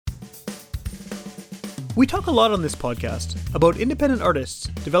We talk a lot on this podcast about independent artists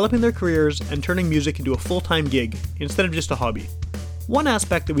developing their careers and turning music into a full-time gig instead of just a hobby. One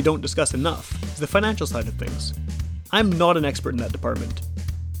aspect that we don't discuss enough is the financial side of things. I'm not an expert in that department,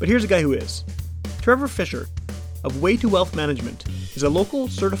 but here's a guy who is. Trevor Fisher of Way to Wealth Management is a local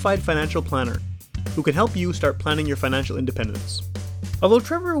certified financial planner who can help you start planning your financial independence. Although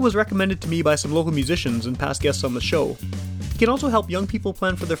Trevor was recommended to me by some local musicians and past guests on the show, he can also help young people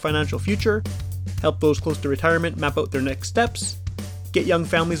plan for their financial future, help those close to retirement map out their next steps, get young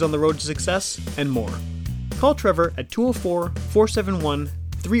families on the road to success, and more. Call Trevor at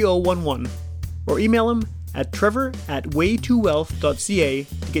 204-471-3011 or email him at trevor@way2wealth.ca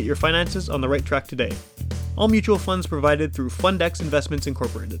to get your finances on the right track today. All mutual funds provided through Fundex Investments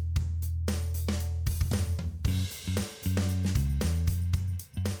Incorporated.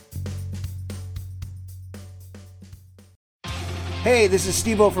 Hey, this is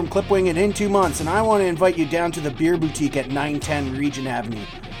Steve-O from Clipwing and In 2 Months, and I want to invite you down to the Beer Boutique at 910 Regent Avenue.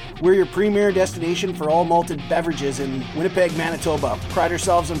 We're your premier destination for all malted beverages in Winnipeg, Manitoba. Pride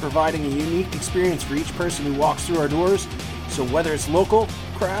ourselves on providing a unique experience for each person who walks through our doors. So whether it's local,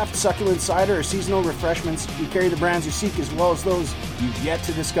 craft, succulent cider, or seasonal refreshments, we carry the brands you seek as well as those you've yet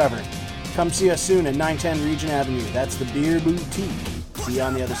to discover. Come see us soon at 910 Regent Avenue. That's the Beer Boutique. See you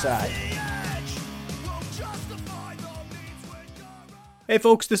on the other side. Hey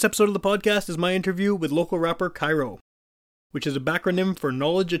folks, this episode of the podcast is my interview with local rapper Cairo, which is a backronym for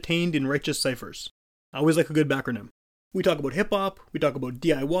Knowledge Attained in Righteous Ciphers. I always like a good backronym. We talk about hip-hop, we talk about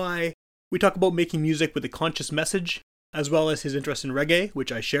DIY, we talk about making music with a conscious message, as well as his interest in reggae,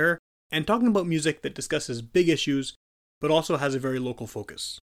 which I share, and talking about music that discusses big issues, but also has a very local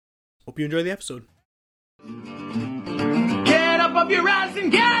focus. Hope you enjoy the episode. Get up off your ass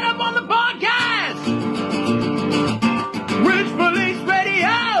and get up on the podcast! Which Police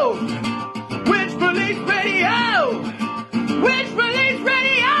Radio? Which Police Radio? Which Police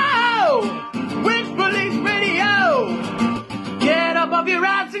Radio? Which Police Radio? Get up off your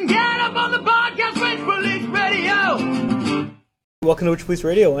ass and get up on the podcast, Which Police Radio? Welcome to Which Police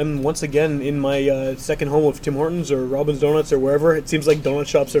Radio. I'm once again in my second home of Tim Hortons or Robin's Donuts or wherever. It seems like donut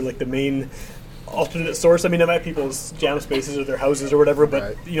shops are like the main alternate source. I mean, I'm at people's jam spaces or their houses or whatever, but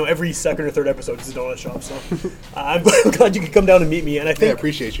Right. You know, every second or third episode is a donut shop. So I'm glad you could come down and meet me. And I think I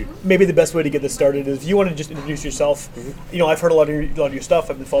appreciate you. maybe the best way to get this started is if you want to just introduce yourself. You know, I've heard a lot of your stuff.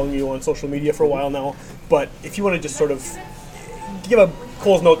 I've been following you on social media for a while now. But if you want to just sort of give a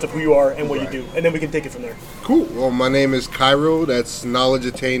Cole's notes of who you are and what you do, and then we can take it from there. Cool. Well, my name is Cairo. That's Knowledge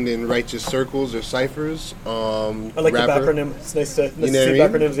Attained in Righteous Circles or Ciphers. I like rapper. the backronym. It's nice to know see what I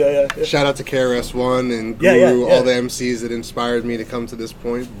mean? acronyms. Yeah. Shout out to KRS-One and Guru, Yeah. all the MCs that inspired me to come to this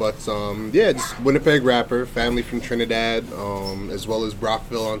point. But just Winnipeg rapper, family from Trinidad, as well as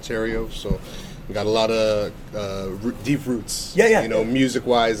Brockville, Ontario. So we got a lot of deep roots. Yeah. You know,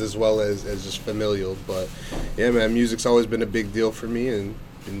 music-wise as well as just familial. But yeah, man, music's always been a big deal for me, and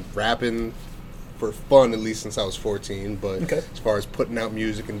been rapping for fun at least since I was 14. But Okay. as far as putting out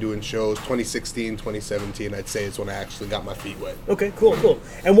music and doing shows, 2016, 2017, I'd say it's when I actually got my feet wet. Okay, cool.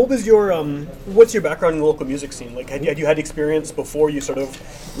 And what was your what's your background in the local music scene? Like, had you had experience before you sort of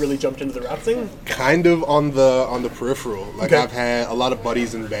really jumped into the rap thing? Kind of on the peripheral. Like, Okay. I've had a lot of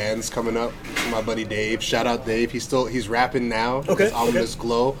buddies in bands coming up. My buddy Dave, shout out Dave. He's rapping now. Okay, His album okay. is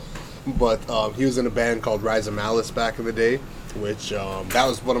Glow. But he was in a band called Rise of Malice back in the day, which that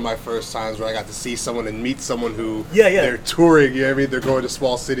was one of my first times where I got to see someone and meet someone who they're touring, you know what I mean? They're going to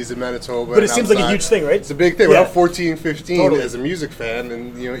small cities in Manitoba. But it seems like a huge thing, right? It's a big thing. When Yeah. I'm 14, 15 Totally. as a music fan,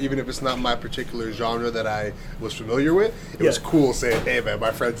 and you know, even if it's not my particular genre that I was familiar with, it was Yeah. cool saying, hey man,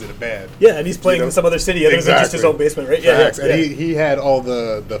 my friend's in a band. Yeah, and he's playing You know? in some other city other than just his own basement, right? Facts. Yeah. And he had all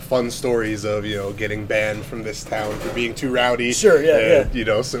the fun stories of, you know, getting banned from this town for being too rowdy. Sure, yeah, and, you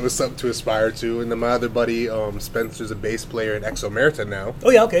know, so it was something to aspire to. And then my other buddy, Spencer's a bass player in Exomerta now.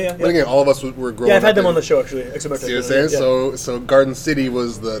 Oh yeah, okay, yeah. But again, all of us were growing up. Yeah, I've had them in- on the show actually. Exomerta. See what I'm saying? Yeah. So Garden City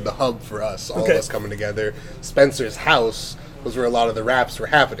was the hub for us, all Okay. of us coming together. Spencer's house was where a lot of the raps were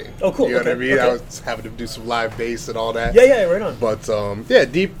happening. Oh, cool. You know what I Okay, mean? okay. I was having to do some live bass and all that. Yeah, right on. But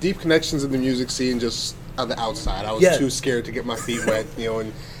deep connections in the music scene, just on the outside. I was Yeah. too scared to get my feet wet, you know,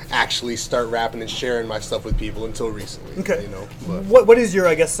 and actually start rapping and sharing my stuff with people until recently. Okay. You know. But What is your,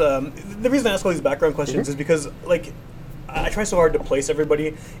 I guess, the reason I ask all these background questions Mm-hmm. is because, like, I try so hard to place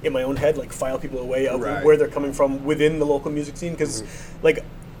everybody in my own head, like file people away of Right. where they're coming from within the local music scene, because, like,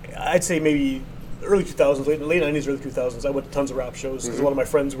 I'd say maybe early 2000s, late 90s, early 2000s, I went to tons of rap shows because a lot of my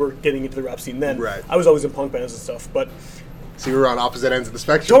friends were getting into the rap scene then. Right. I was always in punk bands and stuff, but So you were on opposite ends of the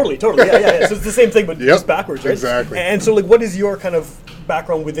spectrum. totally, yeah. So it's the same thing, but Yep, just backwards, right? exactly. And so, like, what is your kind of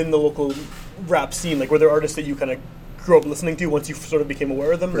background within the local rap scene? Like, were there artists that you kind of grew up listening to once you sort of became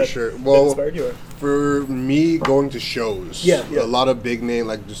aware of them? For sure. That Well, inspired you? Or? for me, going to shows, Yeah. a lot of big name,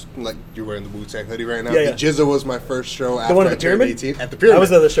 like you're wearing the Wu-Tang hoodie right now. Yeah, The Jizza was my first show after one at I the turned Pyramid? 18. At the Pyramid. I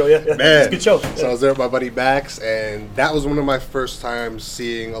was at the show, yeah. Man, It's a good show. So I was there with my buddy Bax, and that was one of my first times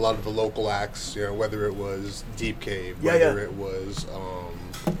seeing a lot of the local acts. Whether it was Deep Cave, Yeah, whether yeah. it was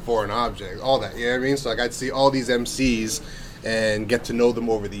Foreign Object, all that. You know what I mean? So like I'd see all these MCs and get to know them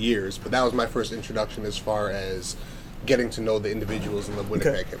over the years. But that was my first introduction as far as getting to know the individuals in the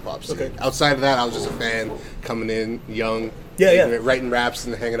Winnipeg hip hop scene. Okay. Outside of that, I was just a fan coming in young, writing raps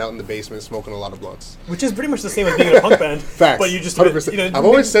and hanging out in the basement, smoking a lot of blunts. Which is pretty much the same as being in a punk band. Facts. But you just 100%. I've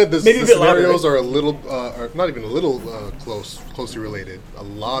always said this. Maybe The a bit louder, scenarios right? are a little, or not even a little, closely related. A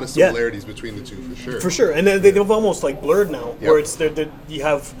lot of similarities between the two, for sure. For sure, and they've almost like blurred now, where it's you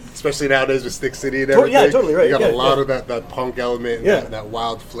have, especially nowadays with Stick City and everything. Yeah, totally right. You got Yeah, a lot yeah. of that punk element, and Yeah. that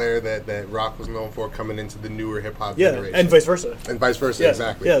wild flair that rock was known for coming into the newer hip hop yeah, generation, and vice versa. and vice versa, Yeah,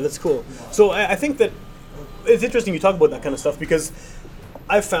 exactly. Yeah, that's cool. So I think that it's interesting you talk about that kind of stuff because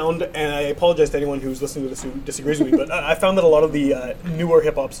I've found, and I apologize to anyone who's listening to this who disagrees with me, but I found that a lot of the newer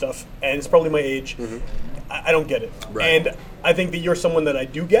hip hop stuff, and it's probably my age, I don't get it. Right. And I think that you're someone that I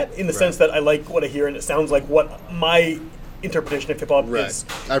do get in the sense that I like what I hear, and it sounds like what my interpretation of hip hop Right. is.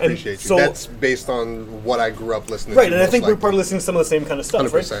 I appreciate you. So, That's based on what I grew up listening right, to. and I most think we're likely. probably listening to some of the same kind of stuff,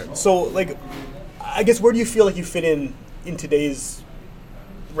 100%. right? So, like, I guess where do you feel like you fit in today's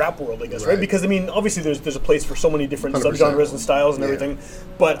rap world, I guess, right? Right. Because I mean, obviously, there's a place for so many different 100%. subgenres and styles and Yeah. everything.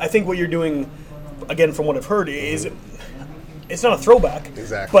 But I think what you're doing, again, from what I've heard, is it's not a throwback,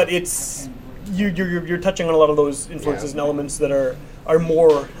 Exactly. but it's you're touching on a lot of those influences and elements that are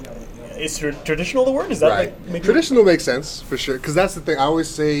more. Is traditional the word? Is that Right. like maybe Traditional makes sense for sure, because that's the thing. I always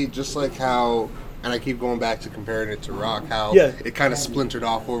say, just like how, and I keep going back to comparing it to rock, how Yeah. it kind of splintered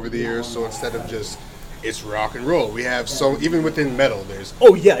off over the years. So instead of just it's rock and roll, we have even within metal, there's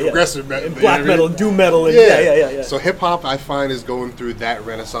progressive metal, and you know black what I metal, mean? and doom metal, and yeah. So hip hop, I find, is going through that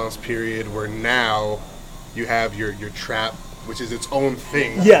renaissance period where now you have your trap, which is its own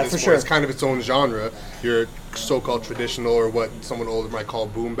thing. at Yeah, this for point. sure. It's kind of its own genre. Your so-called traditional, or what someone older might call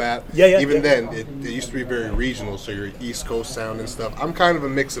boom bap. Yeah, Even yeah. then, it used to be very regional, so your East Coast sound and stuff. I'm kind of a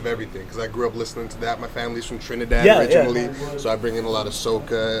mix of everything because I grew up listening to that. My family's from Trinidad Yeah, originally, so I bring in a lot of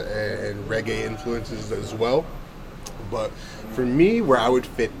soca and reggae influences as well. But for me, where I would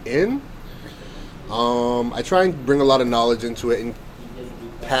fit in, I try and bring a lot of knowledge into it and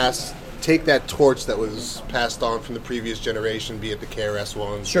take that torch that was passed on from the previous generation, be it the KRS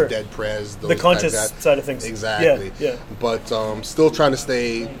ones, Sure. the Dead Prez, those The conscious type that- side of things. Exactly. Yeah. But still trying to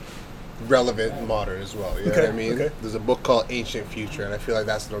stay relevant and modern as well. You know Okay, what I mean? okay. There's a book called Ancient Future, and I feel like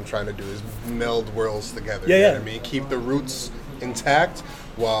that's what I'm trying to do, is meld worlds together. Yeah, you know yeah. what I mean? Keep the roots intact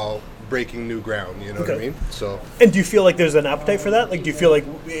while breaking new ground. You know what I Okay. mean? So And do you feel like there's an appetite for that? Like, do you feel like,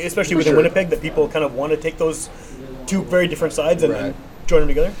 especially For within sure. Winnipeg, that people kind of want to take those two very different sides and Right. join them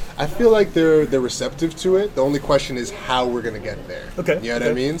together? I feel like they're receptive to it. The only question is how we're gonna get there. Okay, You know what I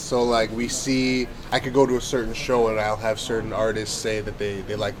okay. mean? So like I could go to a certain show and I'll have certain artists say that they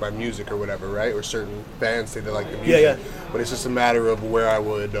like my music or whatever, right? Or certain bands say they like the music. yeah. But it's just a matter of where I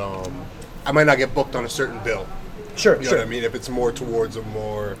would I might not get booked on a certain bill. Sure, You know sure. what I mean? If it's more towards a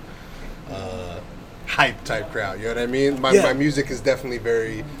more hype type crowd, you know what I mean? My Yeah. music is definitely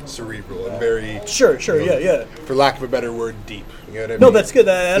very cerebral and very Sure, you know, yeah. for lack of a better word, deep. You know what I mean? No, that's good.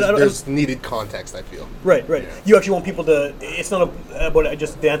 I don't- There's needed context, I feel. Right. You actually want people to. It's not about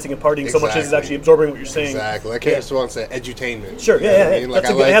just dancing and partying so much as it's Exactly. actually absorbing what you're saying. Exactly. I can't just want to say edutainment. Sure. You know what I Yeah. mean? Like,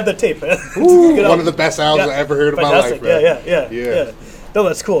 That's I I have that tape. It's a Ooh, good one album. of the best albums I ever heard in my Fantastic. life, man. Yeah. Yeah. No,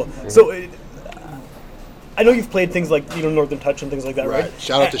 that's cool. So. I know you've played things like Northern Touch and things like that, right? Right.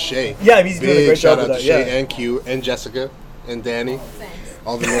 Shout out to Shay. Yeah, he's doing a Big great shout job out with to that. Shay Yeah. and Q and Jessica and Danny.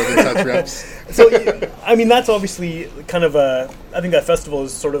 All the Northern Touch reps. So, I mean, that's obviously kind of I think that festival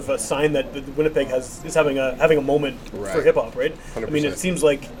is sort of a sign that Winnipeg is having a moment for Right. hip hop, right? I mean, 100%. it seems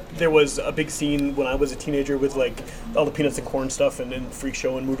like there was a big scene when I was a teenager with like all the Peanuts and Corn stuff and then Freak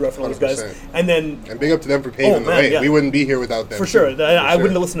Show and Mood Rough and all those guys. 100%. And then And big up to them for paving Oh, the man, way. yeah. We wouldn't be here without them. for sure, too. I For wouldn't sure.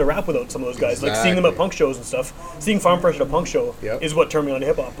 have listened to rap without some of those guys. Like seeing them at Exactly. punk shows and stuff, seeing Farm Fresh at a punk show Yep. is what turned me on to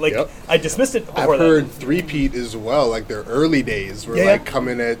hip hop. Like Yep. I dismissed it I've before that. heard Three-Peat as well, like their early days were Yeah, like yeah.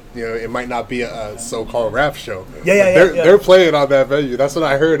 coming at, it might not be a so-called rap show. Yeah, But yeah. They're playing on that venue. That's what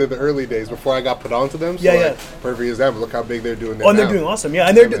I heard in the early days before I got put onto them. So Yeah, like, yeah. perfect example. Look how big they're doing now. Oh, and they're doing awesome, yeah.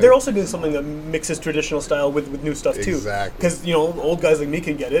 And they're they're also doing something that mixes traditional style with new stuff too. Exactly. Because old guys like me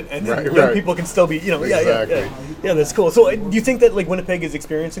can get it, and then Right, young right. people can still be Exactly. yeah. That's cool. So do you think that like Winnipeg is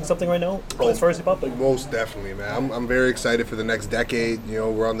experiencing something right now as far as hip hop? Like, Most definitely, man. I'm very excited for the next decade.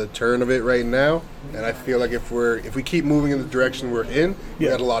 We're on the turn of it right now, and I feel like if we keep moving in the direction we're in, we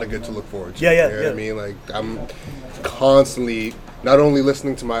Yeah. got a lot of good to look forward to. Yeah, You know what yeah. I mean? Like, I'm constantly not only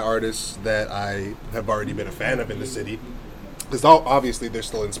listening to my artists that I have already been a fan of in the city, because obviously they're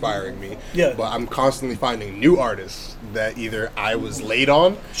still inspiring me. Yeah. But I'm constantly finding new artists that either I was late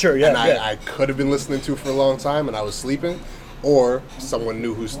on, Sure, yeah, and yeah. I could have been listening to for a long time, and I was sleeping. Or someone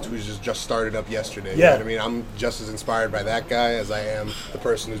new who's just started up yesterday. You Yeah. know what I mean? I'm just as inspired by that guy as I am the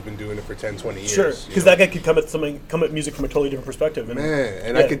person who's been doing it for 10, 20 years. sure, you because know? that guy could come at music from a totally different perspective. And, Man,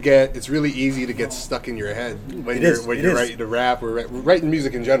 and yeah. it's really easy to get stuck in your head when It you're is, when it you're is. writing to rap or writing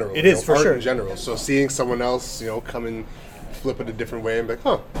music in general. It is, for art sure. in general. So seeing someone else, come and flip it a different way and be like,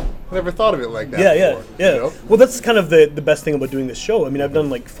 huh, I never thought of it like that before. Yeah. You know? Well, that's kind of the best thing about doing this show. I mean, I've done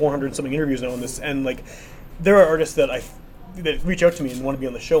like 400 something interviews now on this, and like there are artists that that reach out to me and want to be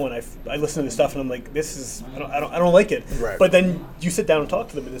on the show, and I listen to this stuff and I'm like, this is I don't like it. Right. But then you sit down and talk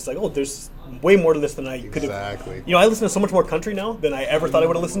to them, and it's like, oh, there's way more to this than I could have. Exactly. I listen to so much more country now than I ever thought I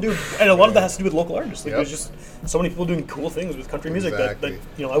would have listened to, and a lot of that has to do with local artists. Like, Yep. there's just so many people doing cool things with country music Exactly.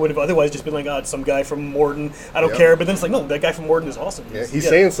 that I would have otherwise just been like, it's some guy from Morden. I don't Yep. care. But then it's like, no, that guy from Morden is awesome. Yeah, he's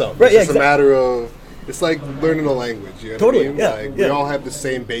saying something. Right? It's Yeah. just a matter of. It's like learning a language, you know Totally, what I mean? yeah, Like, yeah. we all have the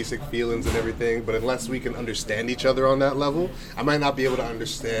same basic feelings and everything, but unless we can understand each other on that level, I might not be able to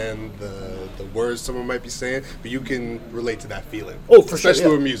understand the words someone might be saying, but you can relate to that feeling. Oh, for sure,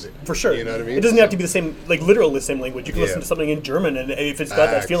 Especially yeah. with music. For sure. You know what I mean? It doesn't have to be the same, like literal the same language. You can Yeah. listen to something in German, and if it's got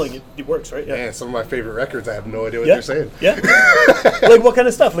that Facts. feeling, it works, right? Yeah. Man, some of my favorite records, I have no idea what Yeah. they're saying. Yeah. Like what kind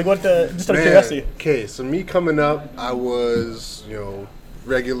of stuff? Like what? Just out of curiosity. Okay, so me coming up, I was,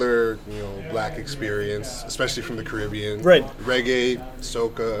 regular, black experience, especially from the Caribbean. Right. Reggae,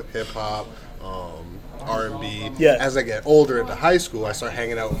 soca, hip hop, R&B. Yeah. As I get older into high school, I start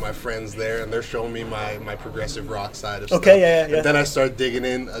hanging out with my friends there, and they're showing me my progressive rock side of stuff. Okay, yeah. And then I started digging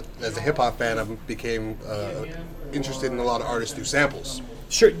in. As a hip hop fan, I became interested in a lot of artists through samples.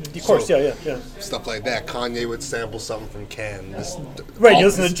 Sure, of course, So- yeah. Stuff like that. Kanye would sample something from Can. Right, you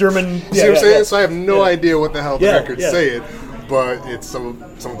listen to German. See what I'm saying? Yeah. So I have no idea what the hell the Yeah, record's yeah. saying, but it's some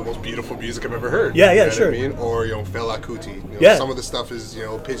of the most beautiful music I've ever heard. Yeah, you yeah, know sure. What I mean? Or Fela Kuti. Yeah. Some of the stuff is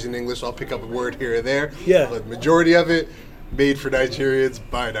pidgin English. I'll pick up a word here or there. Yeah. But majority of it made for Nigerians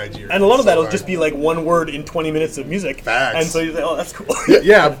by Nigerians. And a lot of that will So, just be like one word in 20 minutes of music. Facts. And so you say, oh, that's cool.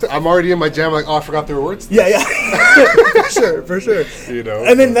 Yeah, I'm already in my jam. Like, oh, I forgot there were words. to Yeah. for sure.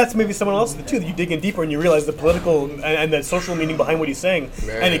 And then that's maybe someone else too that you dig in deeper and you realize the political and the social meaning behind what he's saying,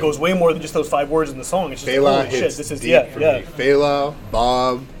 Man. and it goes way more than just those 5 words in the song. It's just Fela holy shit, hits this is deep for me. Fela,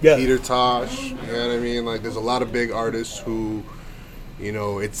 Bob, Yeah. Peter Tosh. You know what I mean? Like, there's a lot of big artists who,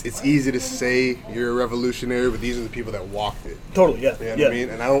 it's easy to say you're a revolutionary, but these are the people that walked it. Totally, yeah. You know yeah. what I mean?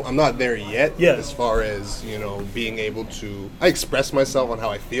 And I'm not there yet. Yeah. As far as being able to, I express myself on how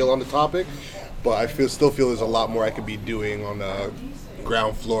I feel on the topic, but I still feel there's a lot more I could be doing on the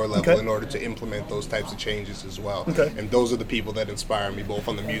ground floor level Okay. in order to implement those types of changes as well. Okay. And those are the people that inspire me, both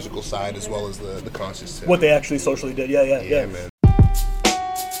on the musical side as well as the conscious tip. What they actually socially did. Yeah. Yeah, man.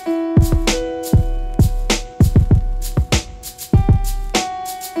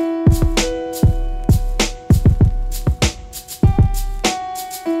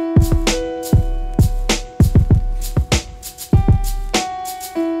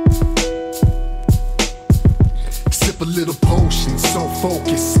 Sip a little potion, so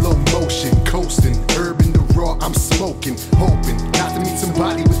focused, slow motion, coasting, herb in the raw, I'm smoking, hoping not to meet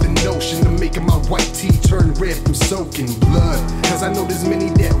somebody with the notion of making my white tea turn red from soaking blood. Cause I know there's many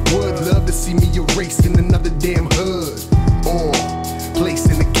that would love to see me erased in another damn hood. Or placed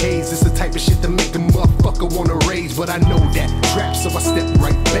in a cage, it's the type of shit that make a motherfucker wanna rage. But I know that trap, so I step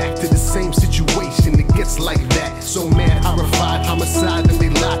right back to the same situation. It gets like that. So mad, horrified, homicide, and they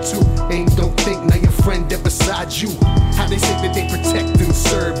lie too. Ain't don't think now your friend there beside you. How they say that they protect and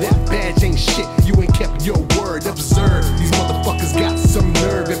serve. That badge ain't shit, you ain't kept your word. Observe, these motherfuckers got some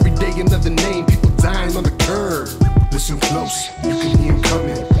nerve. Every day another name, people dying on the curb. Listen close, you can hear him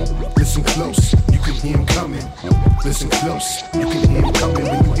coming. Listen close, you can hear him coming. Listen close, you can hear him coming.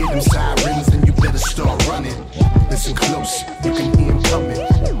 When you hear them sirens, then you better start running. Listen close, you can hear him coming.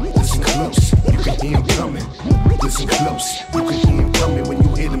 Listen close, you can hear him coming. Listen close, you can hear him coming. When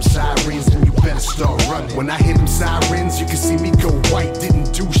you hear them sirens, then you better start running. When I hear them sirens, you can see me go white.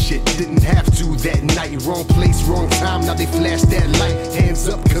 Didn't do shit, didn't have to that night. wrong place, wrong time. Now they flash that light. Hands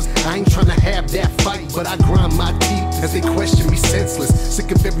up, cause I ain't tryna have that fight. But I grind my teeth as they question me senseless.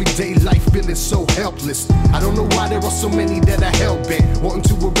 Sick of everyday life, feeling so helpless. I don't know why there are so many that are hell-bent, wanting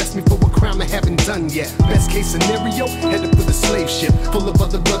to arrest me for a crime I haven't done yet. Best case scenario, headed for the slave ship, full of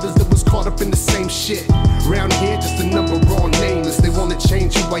other brothers that was caught up in the same shit. Round here, just a number all nameless. They wanna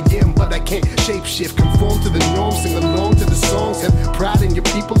change who I am, but I can't shapeshift. Conform to the norm, sing along to the songs. Have pride in your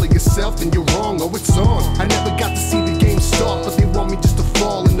people or yourself, then you're wrong. Oh, it's on. I never got to see the game start, but they want me just to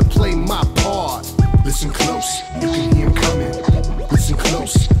fall and to play my part. Listen close, you can hear him coming. Listen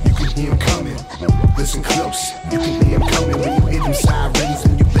close, you can hear him coming. Listen close, you can hear him coming. When you hear them sirens,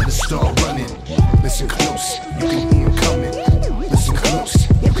 then you better start running. Listen close, you can hear him coming. Listen close,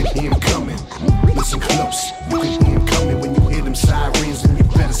 you can hear him coming. Listen close, you can hear him coming. When you hear them sirens, then you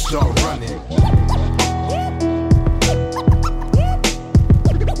better start running.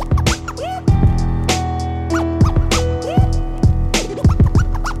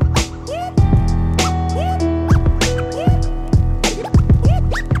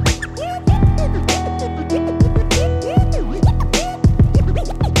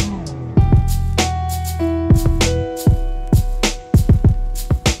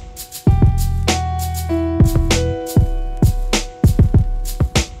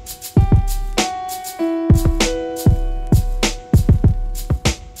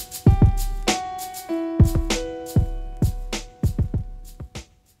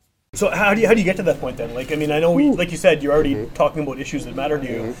 So how do you get to that point then? Like, I mean, I know, like you said, you're already talking about issues that matter to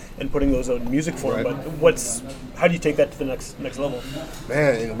you and putting those out in music form. Right. But how do you take that to the next level?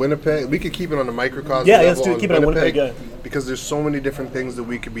 Man, in Winnipeg, we could keep it on the microcosm Yeah, level. let's do it. Keep it on Winnipeg. Yeah. Because there's so many different things that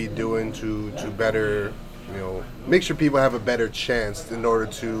we could be doing to better, make sure people have a better chance in order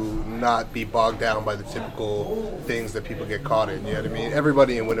to not be bogged down by the typical things that people get caught in. You know what I mean?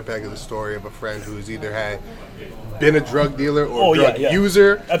 Everybody in Winnipeg has a story of a friend who's either been a drug dealer or drug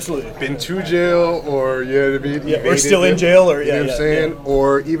user. Absolutely. Been to jail, or you know what I mean? Yeah, or still in jail, or you know what I'm saying? Yeah.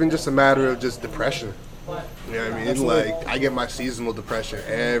 Or even just a matter of just depression. You know what I mean? Absolutely. Like, I get my seasonal depression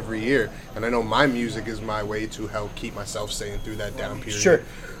every year, and I know my music is my way to help keep myself sane through that down period. Sure.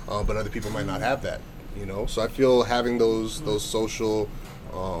 But other people might not have that, So I feel having those social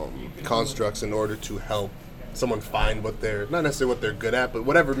constructs in order to help someone find what they're, not necessarily what they're good at, but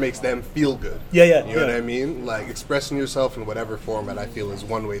whatever makes them feel good. Yeah, yeah. You know what I mean? Like, expressing yourself in whatever format, I feel, is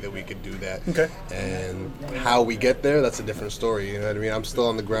one way that we could do that. Okay. And how we get there, that's a different story. You know what I mean? I'm still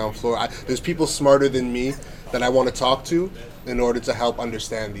on the ground floor. There's people smarter than me that I want to talk to in order to help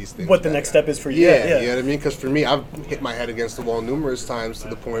understand these things. What the next step is for you. Yeah, you know what I mean? Because for me, I've hit my head against the wall numerous times to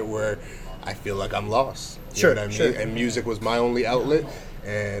the point where I feel like I'm lost. You know what I mean? Sure. And music was my only outlet,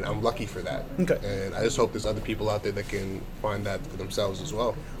 and I'm lucky for that. Okay. And I just hope there's other people out there that can find that for themselves as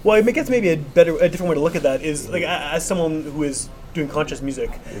well. Well, I guess maybe a different way to look at that is, like, as someone who is doing conscious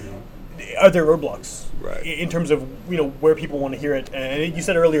music, are there roadblocks in terms of where people want to hear it? And you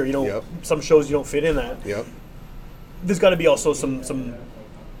said earlier, some shows you don't fit in at. Yep. There's got to be also some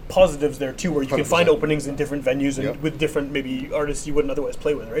positives there too, where you can 100%. find openings in different venues and with different maybe artists you wouldn't otherwise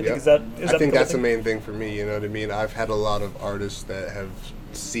play with, right? Yep. Is that I think that's the main thing for me. You know what I mean? I've had a lot of artists that have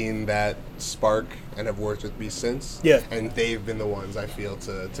seen that spark and have worked with me since. Yeah. And they've been the ones, I feel,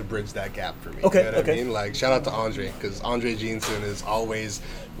 to bridge that gap for me. Okay, You know what okay. I mean? Like, shout out to Andre, because Andre Jeanson is always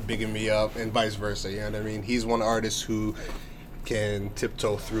bigging me up, and vice versa. You know what I mean? He's one artist who can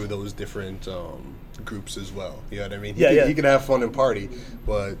tiptoe through those different groups as well. You know what I mean? He can have fun and party,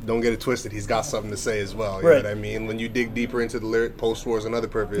 but don't get it twisted. He's got something to say as well. You know what I mean? When you dig deeper into the lyric, Post War is another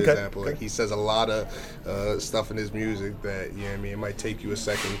perfect example. Like, he says a lot of stuff in his music that, you know what I mean, it might take you a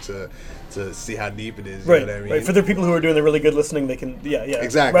second to see how deep it is. You know what I mean? Right. For the people who are doing the really good listening, they can,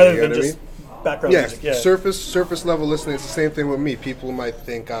 Exactly. rather you know than what just I mean? background music. Yeah. Surface level listening. It's the same thing with me. People might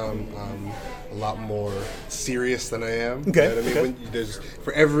think I'm a lot more serious than I am. Okay. You know what I mean? When there's,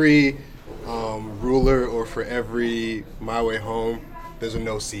 for every ruler or for every My Way Home, there's a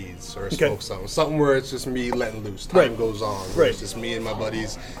No Seeds or a Smoke something where it's just me letting loose. Time goes on. Where it's just me and my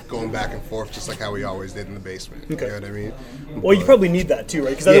buddies going back and forth, just like how we always did in the basement. You know what I mean? Well, you probably need that too,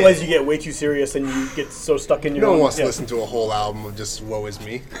 right? Because otherwise you get way too serious and you get so stuck in your no own... one wants to listen to a whole album of just woe is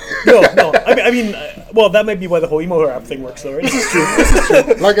me. No. I mean, well, that might be why the whole emo rap thing works, though, right? This is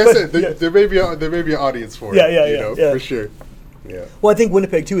true. Like I said, there may be an audience for it. For sure. Yeah. Well, I think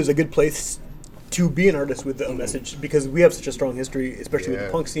Winnipeg too is a good place to be an artist with a message, because we have such a strong history, especially with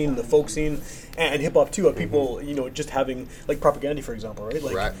the punk scene, the folk scene, and hip hop too, of people, just having, like, Propaganda, for example, right?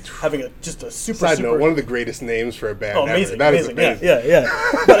 Like, having just a super... Side note, one of the greatest names for a band ever. Amazing, That is amazing. amazing.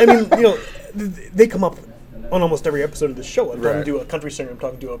 Yeah. But I mean, they come up on almost every episode of this show. I'm talking Right. to a country singer, I'm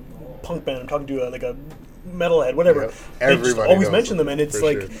talking to a punk band, I'm talking to a metalhead, whatever. Yeah. They just Everybody always knows mention them, them, and it's for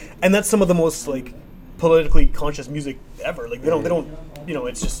like, sure. and that's some of the most like politically conscious music ever. Like they don't,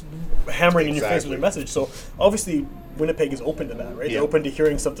 it's just hammering in your face with Exactly. their message. So obviously, Winnipeg is open to that, right? Yeah. They're open to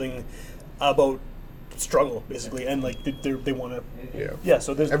hearing something about struggle, basically, and like they want to. Yeah.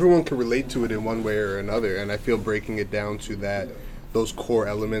 So there's Everyone can relate to it in one way or another, and I feel breaking it down to that, those core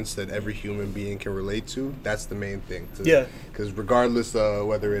elements that every human being can relate to, that's the main thing. Yeah. Because regardless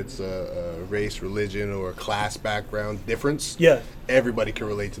whether it's a race, religion, or class background difference, Yeah. everybody can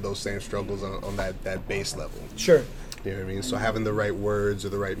relate to those same struggles on that base level. sure. You know what I mean? So having the right words or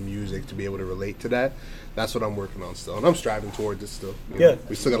the right music to be able to relate to that, that's what I'm working on still. And I'm striving towards it still. You know? Yeah.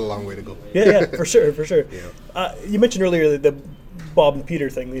 We still got a long way to go. Yeah, for sure. Yeah. You mentioned earlier the Bob and Peter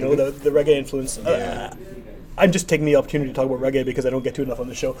thing, the reggae influence. Yeah. I'm just taking the opportunity to talk about reggae because I don't get to enough on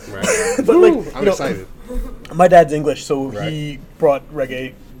the show. Right. But like, I'm excited. My dad's English, so Right. he brought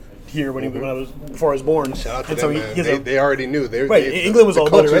reggae here when before I was born. Shout out to and them, so man. he's They already knew. Right, England was all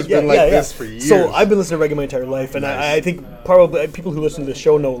about it, right? culture's been like this for years. So I've been listening to reggae my entire life, and Nice. I think probably people who listen to the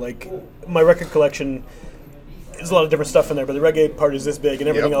show know, like, my record collection, there's a lot of different stuff in there, but the reggae part is this big, and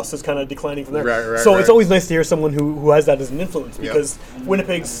everything Yep. else is kind of declining from there. Right, so it's right. always nice to hear someone who has that as an influence, Yep. because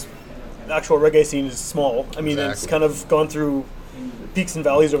Winnipeg's actual reggae scene is small. I mean, it's Exactly. kind of gone through peaks and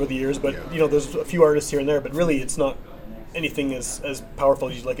valleys over the years, but, Yeah. there's a few artists here and there, but really it's not anything as powerful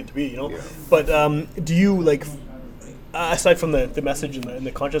as you'd like it to be, Yeah. But do you, like, aside from the message and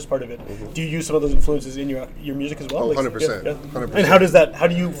the conscious part of it, do you use some of those influences in your music as well? Oh, Like, 100%, 100%. And how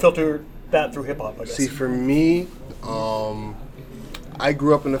do you filter that through hip hop, I guess? See, for me, I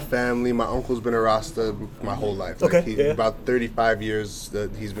grew up in a family. My uncle's been a Rasta my whole life. Okay, He, yeah. About 35 years that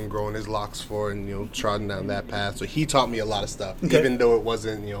he's been growing his locks for, and trodden down that path. So he taught me a lot of stuff, Okay. even though it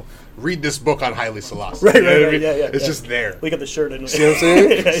wasn't, read this book on Haile Selassie. Right, You know right, what I right, mean? yeah, It's yeah. just there. We got the shirt and See what I'm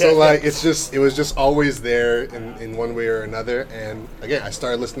saying? Yeah, So yeah. like it was just always there in one way or another. And again, I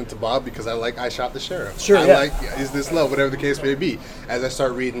started listening to Bob because I Shot the Sheriff. Sure, I yeah. like Is This Love, whatever the case may be. As I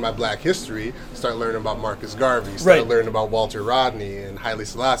start reading my Black history, start learning about Marcus Garvey, start Right. learning about Walter Rodney and Haile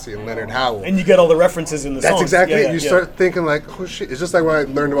Selassie and Leonard Howell. And you get all the references in the That's songs. exactly Yeah, it. yeah, You yeah. start thinking like, oh shit. It's just like when I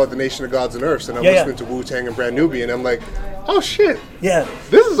learned about the Nation of Gods and Earths, and I'm Yeah, yeah. listening to Wu-Tang and Brand Nubian, and I'm like, oh shit. Yeah.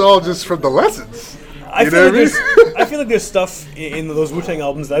 This is all just from the lessons. I You feel know like what I mean? I feel like there's stuff in those Wu-Tang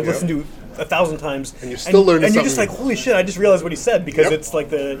albums that I've Yep. listened to 1,000 times, And you're still learning and you're just like, something. holy shit! I just realized what he said because Yep. it's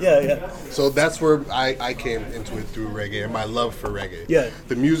like yeah. So that's where I came into it through reggae and my love for reggae. Yeah.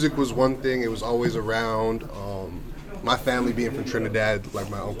 The music was one thing; it was always around. My family being from Trinidad, like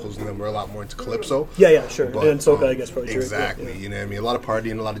my uncles and them, were a lot more into calypso. Yeah, sure. But, And soca, I guess, probably too. Exactly. Yeah, yeah. You know what I mean? A lot of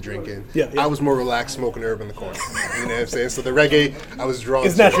partying, a lot of drinking. Yeah, yeah. I was more relaxed, smoking herb in the corner. You know what I'm saying? So the reggae, I was drawn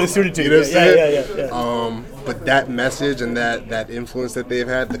It's to. naturally suited to You you. know what I'm Yeah, saying? yeah. But that message and that influence that they've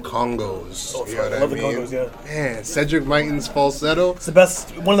had, the Congos. Oh, you know what I I love the mean? Congos, yeah. Man, Cedric Myton's falsetto. It's the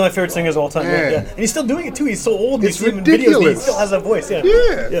best, one of my favorite singers of all time. Yeah, Man. yeah. And he's still doing it too. He's so old. It's You see him in videos, but he ridiculous. still has that voice. Yeah.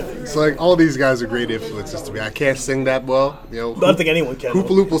 Yeah. Yeah. It's like all these guys are great influences to me. I can't sing that well. But I don't think anyone can. Hoopa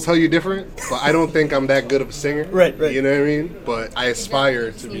Loop will tell you different, but I don't think I'm that good of a singer. Right, right. You know what I mean? But I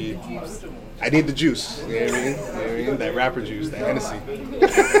aspire to be. I need the juice. You know what I mean? You know what I mean? That rapper juice, that Hennessy.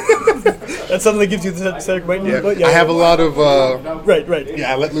 That's something that gives you the Cedric Myton. Yeah. I have a lot of. Right, right.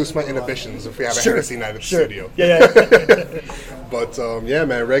 Yeah, I let loose my inhibitions if we have a Sure, Hennessy night at the sure. studio. Yeah. But yeah,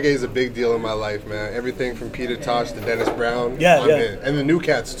 man, reggae is a big deal in my life, man. Everything from Peter Tosh to Dennis Brown. Yeah, I'm yeah. in. And the new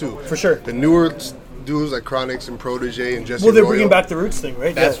cats too. For sure. The newer dudes like Chronix and Protege and Jesse Well, they're Royal. bringing back the roots thing,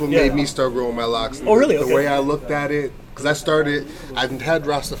 right? That's Yeah, what yeah. made me start growing my locks. Oh, really? The Okay. way I looked at it, because I've had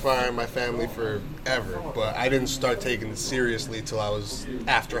Rastafari in my family forever, but I didn't start taking it seriously till I was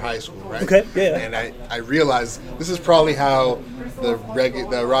after high school, right? Okay, yeah. And I realized this is probably how the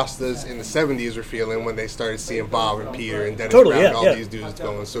Rastas in the 70s were feeling when they started seeing Bob and Peter and Dennis Totally, Brown and yeah, all yeah. these dudes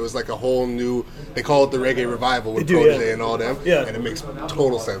going. So it's like a whole new, they call it the reggae revival with They do, Protege yeah. and all them. Yeah. And it makes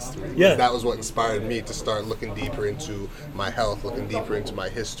total sense to me. Yeah. That was what inspired me to start looking deeper into my health, looking deeper into my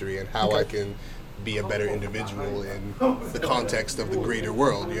history and how I can be a better individual in the context of the greater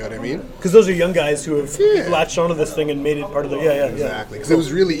world. You know what I mean? Because those are young guys who have Yeah. latched onto this thing and made it part of the Exactly, because it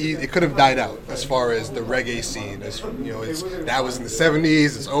was really easy. It could have died out as far as the reggae scene. As that was in the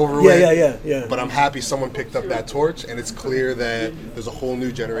 '70s. It's over with. Yeah. But I'm happy someone picked up that torch, and it's clear that there's a whole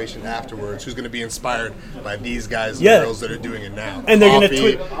new generation afterwards who's going to be inspired by these guys and Yeah. girls that are doing it now. And they're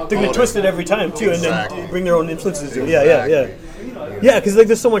Coffee, gonna all twist that. it every time too, Exactly. and then bring their own influences to it. Yeah. Exactly. Yeah, because like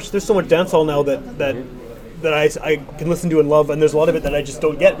there's so much dancehall now that that I can listen to and love, and there's a lot of it that I just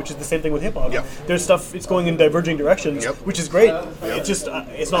don't get, which is the same thing with hip hop. Yep. There's stuff, it's going in diverging directions, Yep. which is great. It's just,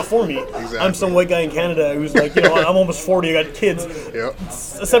 it's not for me. Exactly. I'm some white guy in Canada who's like, you know, I'm almost 40, I got kids. Yep.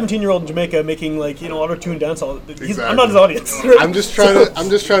 A 17-year-old in Jamaica making like, you know, auto-tune dancehall. Exactly. I'm not his audience. I'm just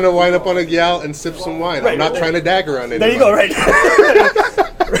trying to wind up on a gal and sip some wine. Right, I'm not right. trying to dagger on There anybody. you go, right.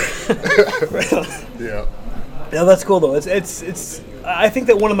 Right on. Yeah. Yeah, that's cool though. It's. I think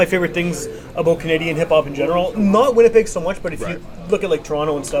that one of my favorite things about Canadian hip hop in general, not Winnipeg so much, but if Right. you look at like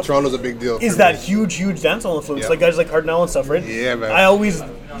Toronto and stuff, Toronto's a big deal. is for that me. huge dancehall influence, Yep. like guys like Cardinal and stuff, right? Yeah, man. I always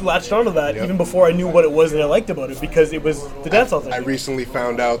latched onto that Yep. even before I knew what it was that I liked about it because it was the dancehall thing. I recently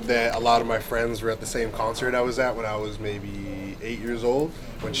found out that a lot of my friends were at the same concert I was at when I was maybe 8 years old.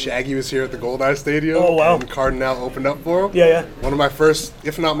 When Shaggy was here at the Gold Eye Stadium. Oh, wow. And Cardinal opened up for him. Yeah, yeah. One of my first,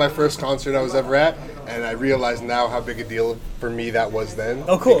 if not my first concert I was ever at. And I realize now how big a deal for me that was then.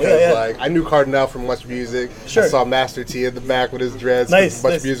 Oh, cool. Because, Yeah, yeah. like, I knew Cardinal from Much Music. Sure. I saw Master T in the back with his dreads. Nice,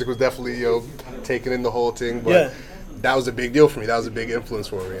 Much nice. Music was definitely, taking in the whole thing. But Yeah. that was a big deal for me. That was a big influence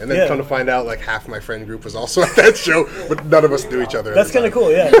for me. And then Yeah. come to find out, like, half my friend group was also at that show, but none of us knew each other. at That's the kind of time.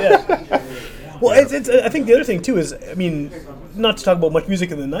 cool, yeah. Well, it's. I think the other thing too is, I mean, not to talk about Much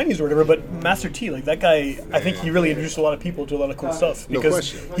Music in the '90s or whatever, but Master T, like that guy, I think he really introduced a lot of people to a lot of cool stuff No because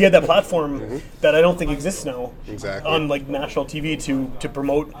question. he had that platform that I don't think exists now. Exactly. On like national TV to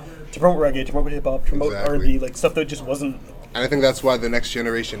promote reggae, to promote hip hop, to promote Exactly. R&B, like stuff that just wasn't. And I think that's why the next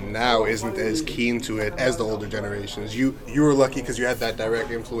generation now isn't as keen to it as the older generations. You were lucky because you had that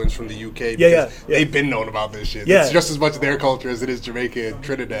direct influence from the UK. Yeah, because yeah. They've been known about this shit. Yeah. It's just as much their culture as it is Jamaica and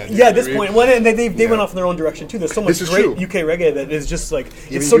Trinidad. you Yeah, know at this what I mean? point, well, and they Yeah. went off in their own direction too. There's so much This is great true. UK reggae that is just like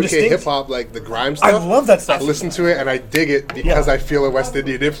Even it's so UK distinct. hip hop, like the grime stuff. I love that stuff. I listen to it and I dig it because Yeah. I feel a West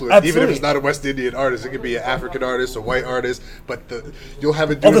Indian influence. Even Absolutely. if it's not a West Indian artist, it could be an African artist, a white artist. But you'll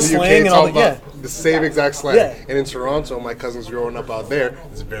have a dude All in the the slang UK and all talking the- about the same exact slang. Yeah. And in Toronto, my cousins growing up out there,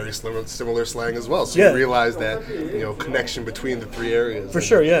 it's very similar slang as well. So Yeah. you realize that connection between the three areas. For And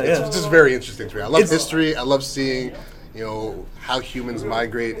sure, yeah, it's yeah. just very interesting to me. I love It's- history. I love seeing how humans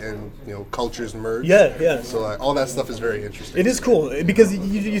migrate and cultures merge. Yeah, yeah. So like, all that stuff is very interesting. It is cool because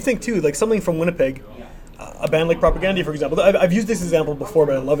you think too, like something from Winnipeg, a band like Propaganda, for example. I've used this example before,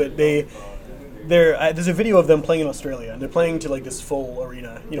 but I love it. There's a video of them playing in Australia, and they're playing to like this full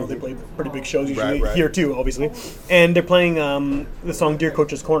arena. They play pretty big shows usually Right. here too, obviously. And they're playing the song "Dear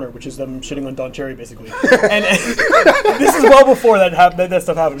Coach's Corner," which is them shitting on Don Cherry, basically. and this is well before that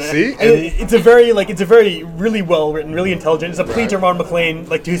stuff happened. See? And it's a very really well written, really intelligent. It's a plea to Ron McLean,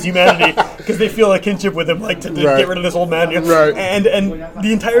 like to his humanity, because they feel a kinship with him, like to Right. get rid of this old man. Right. And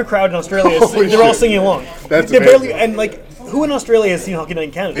the entire crowd in Australia, Holy they're all shit. singing along. That's they're barely amazing. and like. Who in Australia has seen Hockey Night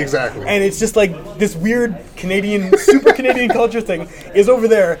in Canada? Exactly. And it's just like this weird Canadian, super Canadian culture thing is over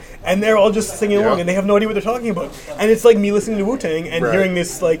there, and they're all just singing along, Yeah. and they have no idea what they're talking about. And it's like me listening to Wu-Tang and Right. hearing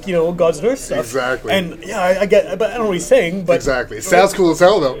this, like, God's Nurse stuff. Exactly. And yeah, I get, but I don't know what he's saying. But Exactly. It sounds cool as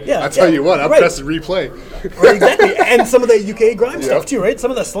hell, though. Yeah, I tell yeah, you what, I'm right. pressing replay. Right, exactly. And some of the UK grime stuff Yep. too, right?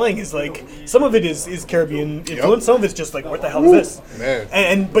 Some of the slang is like, some of it is Caribbean influence. Some of it's just like, what the hell is this?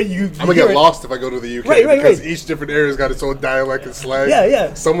 Man. But you I'm gonna hear get it- lost if I go to the UK Right, because right. each different area's got its own dialect and slang. Yeah,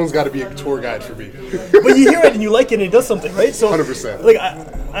 yeah. Someone's got to be a tour guide for me. But you hear it and you like it and it does something, right? So 100%. Like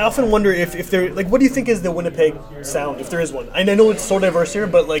I often wonder if there, like, what do you think is the Winnipeg sound, if there is one? And I know it's so diverse here,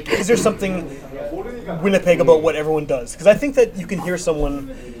 but like, is there something Winnipeg about what everyone does? Because I think that you can hear someone,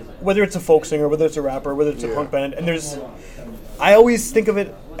 whether it's a folk singer, whether it's a rapper, whether it's a Yeah. punk band, and I always think of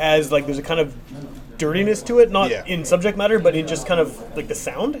it as like there's a kind of dirtiness to it, not Yeah. in subject matter, but in just kind of like the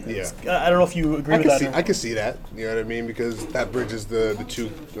sound. Yeah. I don't know if you agree with that. I can see that. You know what I mean? Because that bridges the two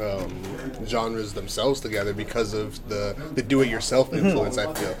genres themselves together because of the do-it-yourself Mm-hmm. influence.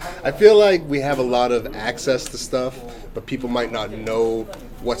 I feel like we have a lot of access to stuff, but people might not know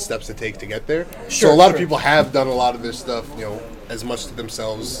what steps to take to get there. Sure, so a lot of sure. people have done a lot of this stuff, as much to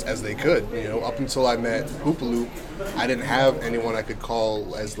themselves as they could. Up until I met Hoopaloop, I didn't have anyone I could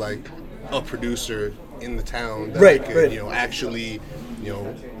call as like a producer in the town that Right, I could, right. actually,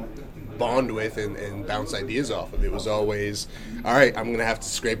 bond with and bounce ideas off of. It was always, all right, I'm gonna have to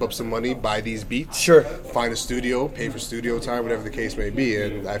scrape up some money, buy these beats, Sure. find a studio, pay for studio time, whatever the case may be,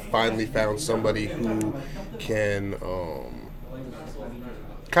 and I finally found somebody who can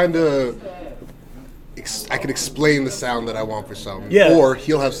kind of. I can explain the sound that I want for something, Yeah. or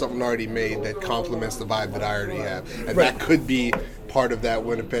he'll have something already made that complements the vibe that I already have, and Right. that could be part of that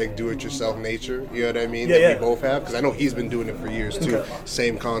Winnipeg do-it-yourself nature. You know what I mean? Yeah, that yeah. we both have, because I know he's been doing it for years too. Okay.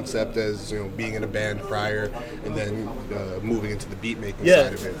 Same concept as being in a band prior, and then moving into the beat making Yeah.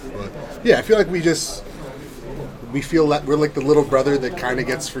 side of it. But yeah, I feel like we feel like we're like the little brother that kind of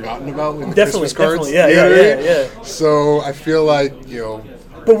gets forgotten about in the Definitely, Christmas cards. definitely. Yeah, You know yeah, what I yeah, mean? yeah. So I feel like,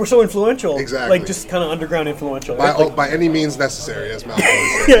 But we're so influential. Exactly. Like, just kind of underground influential. Right? Like, by any means necessary, as Malcolm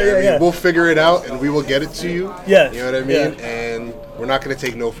would say. Yeah, yeah, yeah. We'll figure it out and we will get it to you. Yeah, You know what I mean? yeah. And we're not going to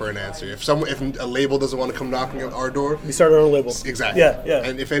take no for an answer. If a label doesn't want to come knocking at our door, we started our own label. exactly. Yeah, yeah.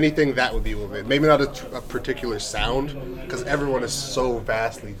 And if anything, that would be with it. Maybe not a particular sound, because everyone is so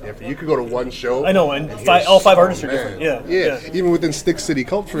vastly different. You could go to one show. I know, and hear all 5 so artists are many. different. Yeah, Yeah. yeah. Even within Stick City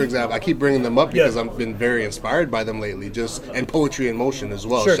Cult, for example, I keep bringing them up because Yeah. I've been very inspired by them lately. And Poetry in Motion as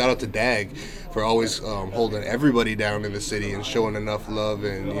well. Sure. Shout out to Dag for always holding everybody down in the city and showing enough love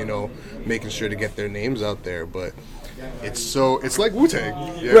and making sure to get their names out there. But it's like Wu-Tang. You know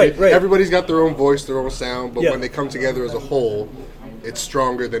what I Right, mean? right. Everybody's got their own voice, their own sound, but Yeah. when they come together as a whole, it's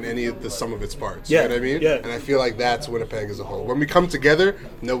stronger than any of the sum of its parts. Yeah, You know what I mean? yeah. And I feel like that's Winnipeg as a whole. When we come together,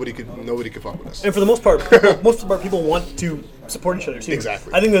 nobody could fuck with us. And for the most part, people want to support each other too.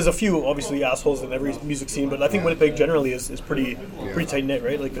 Exactly. I think there's a few obviously assholes in every music scene, but I think Winnipeg generally is pretty tight knit,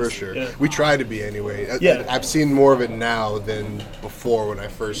 right? Like For it's- sure. Yeah. We try to be anyway. Yeah. I've seen more of it now than before when I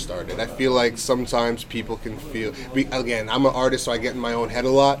first started. I feel like sometimes people can feel... Again, I'm an artist, so I get in my own head a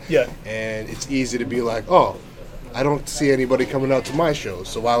lot. Yeah. And it's easy to be like, oh, I don't see anybody coming out to my shows,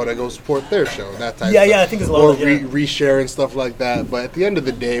 so why would I go support their show? That type Yeah, of stuff. yeah, I think there's a lot of that, yeah. Reshare and stuff like that. But at the end of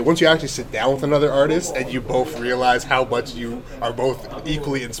the day, once you actually sit down with another artist and you both realize how much you are both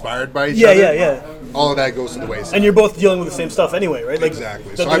equally inspired by each Yeah, other, yeah, yeah. all of that goes to the wayside. And you're both dealing with the same stuff anyway, right? Like,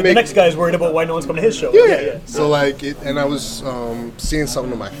 Exactly. The, So I the make- next guy is worried about why no one's coming to his show. Yeah. So like, and I was seeing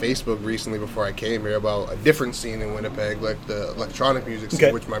something on my Facebook recently before I came here about a different scene in Winnipeg, like the electronic music scene,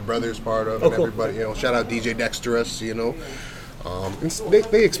 Okay. which my brother's part of, Oh, and cool. everybody. Shout out DJ Dexterous. They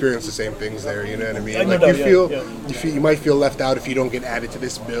experience the same things there. You know what I mean? I know Like that, you might feel left out if you don't get added to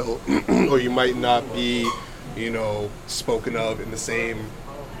this bill, or you might not be, spoken of in the same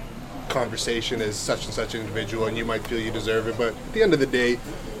conversation as such and such individual, and you might feel you deserve it. But at the end of the day,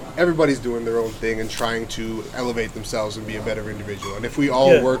 everybody's doing their own thing and trying to elevate themselves and be a better individual. And if we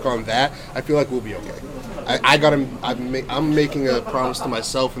all Yeah. work on that, I feel like we'll be okay. I'm making a promise to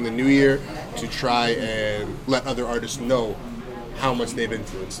myself in the new year to try and let other artists know how much they've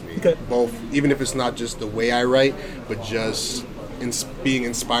influenced me. Okay. Both, even if it's not just the way I write, but just being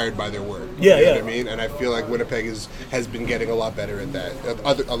inspired by their work. Yeah, you know yeah. what I mean? And I feel like Winnipeg has been getting a lot better at that.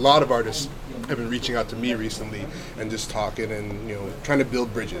 A lot of artists have been reaching out to me recently and just talking and trying to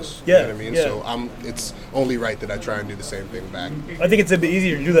build bridges. Yeah, You know what I mean? yeah. So it's only right that I try and do the same thing back. I think it's a bit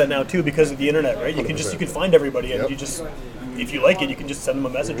easier to do that now too because of the internet, right? You can 100%. find everybody, and Yep. you just, if you like it, you can just send them a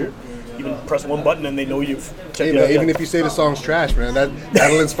message or even press one button and they know you've checked Hey it man, out. even yeah. if you say the song's trash, man,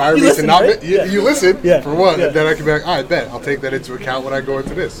 that'll inspire You me listen, to not. right? Yeah. You listen Yeah. for one, Yeah. and then I can be like, all right, bet I'll take that into account when I go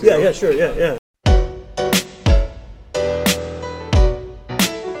into this. you Yeah, know? yeah, sure, yeah, yeah.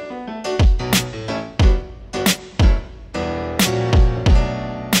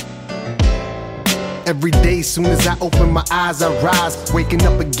 Every day, soon as I open my eyes, I rise, waking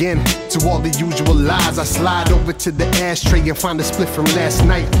up again to all the usual lies. I slide over to the ashtray and find a split from last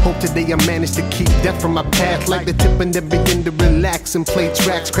night. Hope today I manage to keep death from my path, like the tip, and then begin to relax and play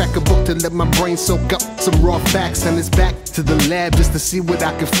tracks. Crack a book to let my brain soak up some raw facts, and it's back to the lab just to see what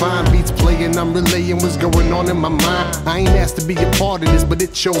I can find. Beats playing, I'm relaying what's going on in my mind. I ain't asked to be a part of this, but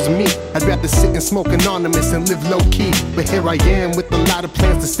it chose me. I'd rather sit and smoke anonymous and live low key, but here I am with a lot of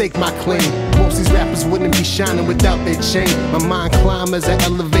plans to stake my claim. Most these rappers wouldn't be shining without their chain. My mind climb as I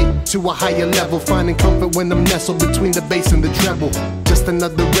elevate to a higher level, finding comfort when I'm nestled between the bass and the treble. Just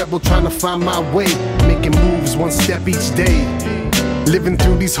another rebel trying to find my way, making moves one step each day. Living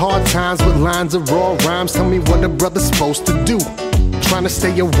through these hard times with lines of raw rhymes. Tell me what a brother's supposed to do. Trying to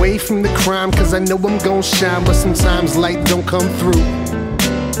stay away from the crime, cause I know I'm gon' shine, but sometimes light don't come through.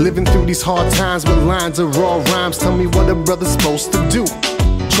 Living through these hard times with lines of raw rhymes. Tell me what a brother's supposed to do.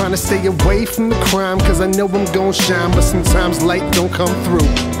 Trying to stay away from the crime, cause I know I'm gon' shine, but sometimes light don't come through.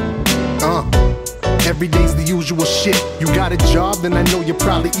 Every day's the usual shit. You got a job, then I know you're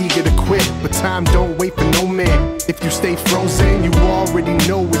probably eager to quit, but time don't wait for no man. If you stay frozen, you already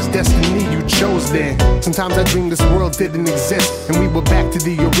know it's destiny you chose then. Sometimes I dream this world didn't exist, and we were back to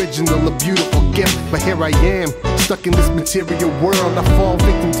the original, a beautiful gift. But here I am, stuck in this material world. I fall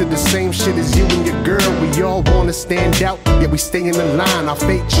victim to the same shit as you and your girl. We all wanna stand out, yet we stay in the line. Our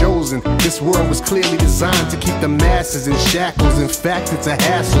fate chosen. This world was clearly designed to keep the masses in shackles. In fact, it's a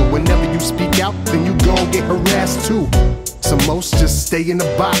hassle. Whenever you speak out, then you gon' get harassed too. So most just stay in the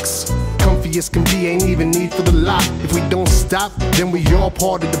box. comfy as can be, ain't even need for the lock. If we don't stop, then we all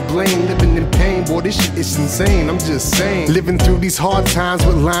part of the blame. Living in pain, boy, this shit is insane. I'm just saying. Living through these hard times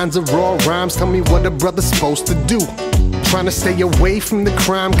with lines of raw rhymes. Tell me what a brother's supposed to do. Trying to stay away from the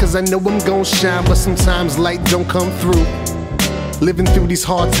crime, cause I know I'm gon' shine, but sometimes light don't come through. Living through these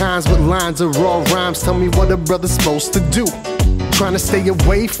hard times with lines of raw rhymes. Tell me what a brother's supposed to do. Trying to stay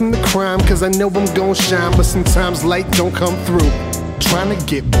away from the crime, cause I know I'm gon' shine, but sometimes light don't come through. Trying to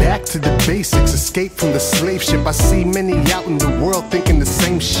get back to the basics, escape from the slave ship. I see many out in the world thinking the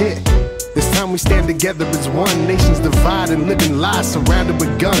same shit. This time we stand together as one. Nations divide and living lies surrounded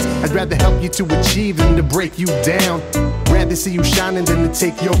with guns. I'd rather help you to achieve than to break you down. Rather see you shining than to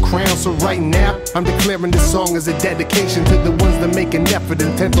take your crown. So right now, I'm declaring this song as a dedication to the ones that make an effort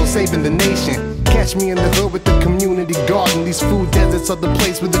intent on saving the nation. Catch me in the hood with the community garden. These food deserts are the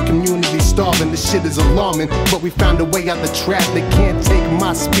place where the community's starving. This shit is alarming, but we found a way out the trap. They can't take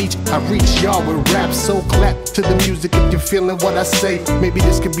my speech, I reach y'all with rap. So clap to the music if you're feeling what I say. Maybe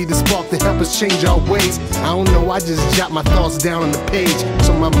this could be the spark to help us change our ways. I don't know, I just jot my thoughts down on the page,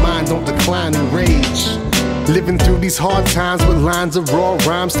 so my mind don't decline in rage. Living through these hard times with lines of raw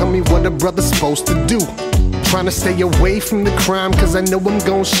rhymes. Tell me what a brother's supposed to do. Trying to stay away from the crime, cause I know I'm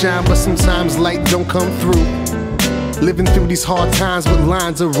gon' shine, but sometimes light don't come through. Living through these hard times with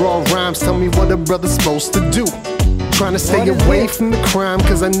lines of raw rhymes. Tell me what a brother's supposed to do. Trying to stay away from the crime,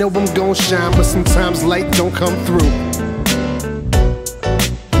 cause I know I'm gon' shine, but sometimes light don't come through.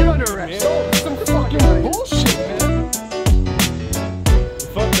 You're under arrest. Some fucking bullshit, man.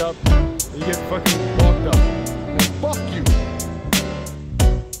 Fucked up. You get fucking locked up. Fuck you.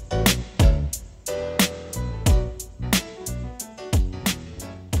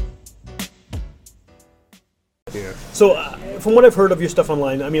 Yeah. So, from what I've heard of your stuff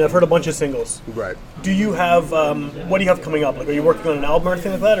online, I mean, I've heard a bunch of singles. Right. Do you have, what do you have coming up? Like, are you working on an album or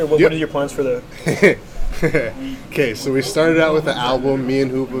anything like that? Or what Yep. are your plans for the... Okay, so we started out with the album. Me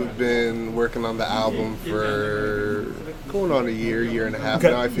and Hoop have been working on the album for going on a year and a half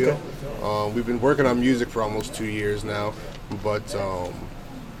Okay, now, I feel. okay. We've been working on music for almost 2 years now, but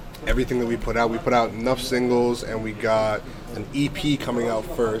everything that we put out enough singles, and we got an EP coming out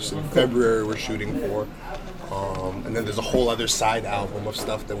first in February we're shooting for. And then there's a whole other side album of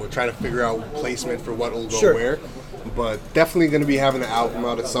stuff that we're trying to figure out placement for what will go Sure. where. But definitely going to be having an album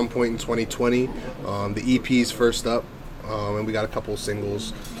out at some point in 2020. The EP's first up, and we got a couple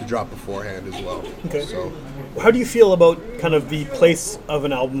singles to drop beforehand as well. Okay. So How do you feel about kind of the place of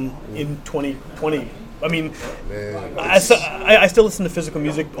an album in 2020? I mean, man, I still listen to physical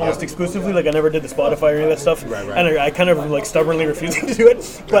music almost exclusively. Like, I never did the Spotify or any of that stuff. Right. And I kind of like stubbornly refusing to do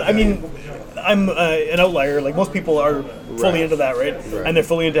it. But I mean, I'm an outlier. Like, most people are fully Right. into that, right? And they're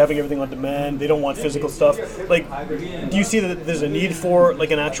fully into having everything on demand. They don't want physical stuff. Like, do you see that there's a need for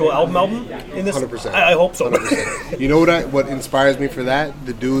like an actual album in this? 100%. I hope so. 100%. You know what inspires me for that?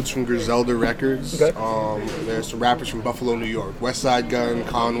 The dudes from Griselda Records. Okay. There's some rappers from Buffalo, New York. West Side Gun,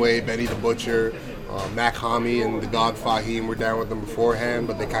 Conway, Benny the Butcher, Mac Hami, and the God Fahim were down with them beforehand,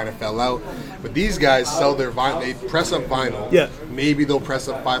 but they kind of fell out. But these guys sell their vinyl. They press up vinyl. Yeah. Maybe they'll press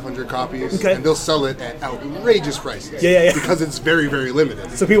up 500 copies, Okay. and they'll sell it at outrageous prices. Yeah. Because it's very, very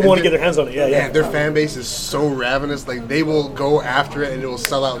limited. So people And want to they- get their hands on it. Yeah. Man, their fan base is so ravenous. Like, they will go after it and it will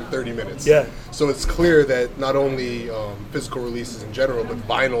sell out in 30 minutes. Yeah. So it's clear that not only physical releases in general, but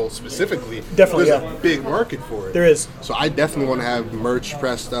vinyl specifically, Definitely, there's yeah. a big market for it. There is. So I definitely want to have merch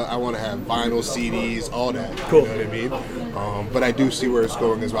pressed up. I want to have vinyl, CDs, all that. Cool. You know what I mean? But I do see where it's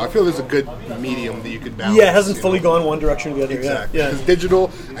going as well. I feel there's a good medium that you could balance. Yeah, it hasn't you fully know? gone one direction or the other. Exactly. Yeah. Because digital,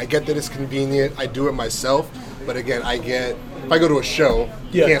 I get that it's convenient. I do it myself. But again, if I go to a show,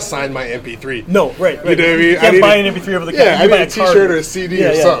 you Yeah. can't sign my MP3. No, right. You know what I mean? You can't buy an MP3 over the Yeah, I you buy need a card. T-shirt or a CD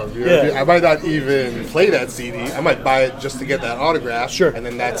or something. You know what I Yeah. mean? I might not even play that CD. I might buy it just to get that autograph. Sure. And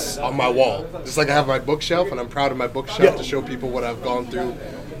then that's on my wall. Just like I have my bookshelf, and I'm proud of my bookshelf Yeah. to show people what I've gone through.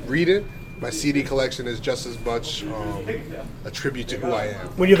 Read it. My CD collection is just as much a tribute to who I am.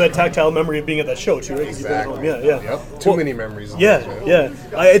 When you have that tactile memory of being at that show too, right? 'Cause you bring it home. Exactly. Yeah. Yep. Too Well, many memories. Yeah, of those,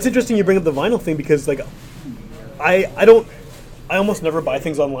 yeah. It's interesting you bring up the vinyl thing because, like, I almost never buy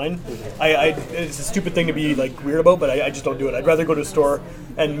things online. It's a stupid thing to be like weird about, but I just don't do it. I'd rather go to a store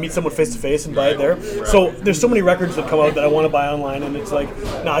and meet someone face to face and buy it there. So there's so many records that come out that I want to buy online, and it's like,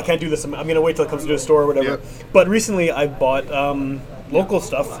 no, I can't do this. I'm gonna wait till it comes to a store or whatever. Yep. But recently I bought local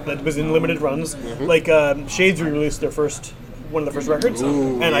stuff that was in limited runs. Like Shades re-released their one of the first records,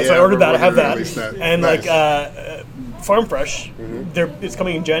 Ooh, and yeah, so I ordered that. I remember have when they that, released that. and Nice. like. Farm Fresh, it's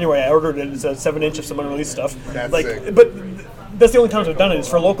coming in January. I ordered it. It's a 7-inch of some unreleased stuff. That's like, sick. but that's the only times I've done it is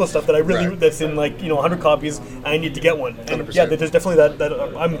for local stuff that I really Right. that's in like 100 copies and I need to get one. And 100%. yeah, there's definitely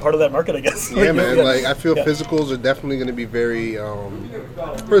that I'm part of that market, I guess. Yeah, man. Like I feel Yeah. physicals are definitely going to be very.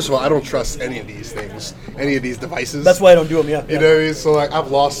 First of all, I don't trust any of these things, any of these devices. That's why I don't do them. Yeah. You know what I mean? So like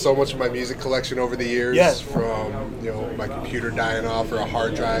I've lost so much of my music collection over the years Yeah. from my computer dying off or a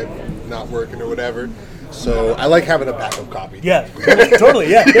hard drive not working or whatever. So I like having a backup copy. Yeah. Totally.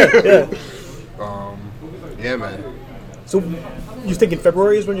 Yeah. Yeah, man. So you think in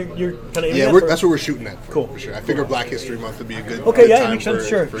February is when you're kind of Yeah, that's what we're shooting at. Cool. For sure. I figure Black History Month would be a good, Okay, good yeah, it time makes sense.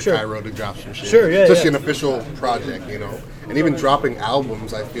 Sure, for sure. Cairo to drop some shit. Sure, yeah, especially yeah. an official project, And even dropping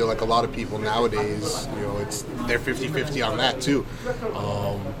albums, I feel like a lot of people nowadays, it's they're 50-50 on that too.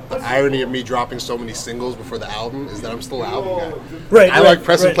 The irony of me dropping so many singles before the album is that I'm still an album guy. Right, I right, like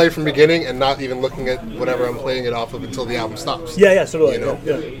press and right. play from beginning and not even looking at whatever I'm playing it off of until the album stops. Yeah, so do I. You know?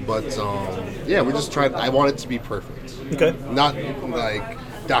 Yeah. But yeah, we're just trying. I want it to be perfect. Okay. Not like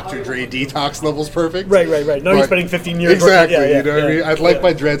Dr. Dre Detox levels perfect. Right. No, you're But- spending 15 years. Exactly. Working, you know what I mean? I'd like yeah.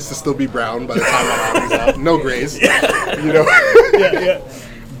 my dreads to still be brown by the time my album's out. No grays. Yeah.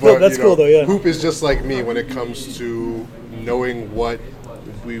 But, No, that's cool though. Yeah. Hoop is just like me when it comes to knowing what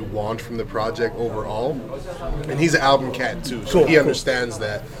we want from the project overall. And he's an album cat too, so Cool, he cool. understands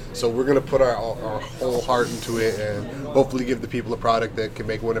that. So we're gonna put our whole heart into it and hopefully give the people a product that can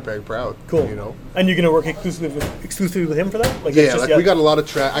make Winnipeg proud. Cool. And you're gonna work exclusively with him for that? Like, it's Yeah, just- like we got a lot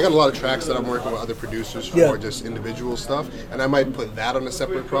of I got a lot of tracks that I'm working with other producers for Yeah. just individual stuff, and I might put that on a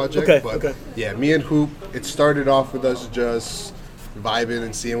separate project. Okay, But okay. yeah, me and Hoop, it started off with us just vibing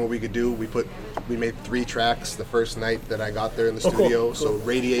and seeing what we could do. We made 3 tracks the first night that I got there in the Oh, cool, studio. cool. So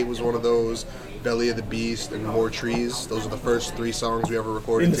Radiate was one of those, Belly of the Beast, and More Trees. Those are the first 3 songs we ever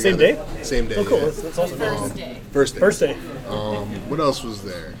recorded In the same together. day? Same day. Oh, cool. yeah. That's awesome. First day. First day. What else was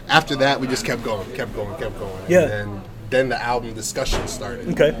there? After that, we just kept going. Yeah. And then the album discussion started.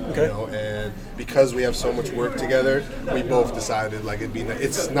 Okay. And because we have so much work together, we both decided like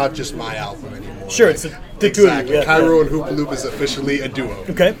it's not just my album anymore. Sure, Like, it's the two of you, exactly. yeah, Cairo yeah. and Hoopaloop is officially a duo.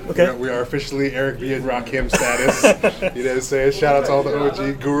 Okay. We are officially Eric B and Rakim status. You know what I'm saying? Shout out to all the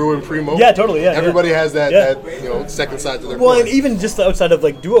OG Guru and Primo. Yeah, totally, yeah, Everybody has that, Yeah. that second side to their Well, coin. and even just outside of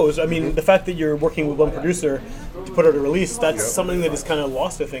like duos, I mean, the fact that you're working with one producer to put out a release, that's Yep. something that is kind of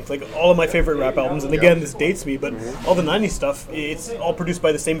lost, I think. Like all of my favorite rap albums, and again, this dates me, but all the 90s stuff, it's all produced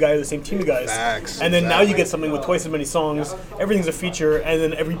by the same guy or the same team of guys. Facts, And then now you get something with twice as many songs, everything's a feature, and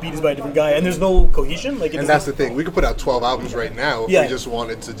then every beat is by a different guy, and there's no cohesion. Like, And that's the thing. We could put out 12 albums right now if Yeah. we just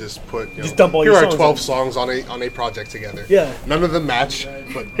wanted to just put. Just dump all here your are songs 12 in. songs on a project together. Yeah. None of them match,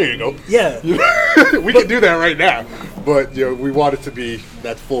 but here you go. Yeah. We can do that right now, but we want it to be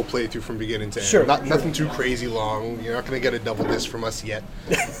that full playthrough from beginning to end. Sure. Nothing too crazy long. You're not gonna get a double disc from us yet.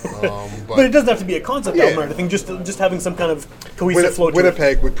 But it doesn't have to be a concept Yeah. album or anything, just having some kind of cohesive flow to it.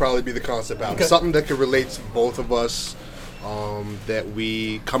 Winnipeg would probably be the concept album. Okay. Something that could relate to both of us. That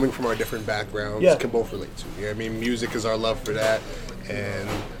we, coming from our different backgrounds, Yeah. can both relate to. I mean, music is our love for that, and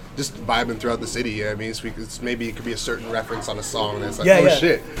just vibing throughout the city. I mean, maybe it could be a certain reference on a song that's like, Yeah, oh yeah.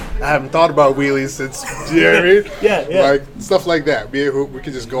 shit, I haven't thought about wheelies since. You know what I mean? Yeah. Like stuff like that. We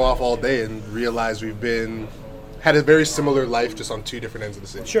could just go off all day and realize we've had a very similar life, just on 2 different ends of the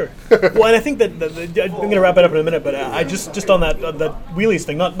city. Sure. Well, and I think that I'm going to wrap it up in a minute, but I just on that wheelies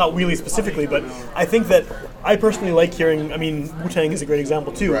thing, not wheelies specifically, but I think that I personally like hearing. I mean, Wu-Tang is a great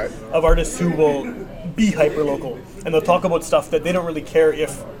example too Right. of artists who will be hyper local and they'll talk about stuff that they don't really care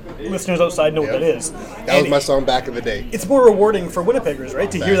if listeners outside know what that is. That was my song back in the day. It's more rewarding for Winnipeggers, right,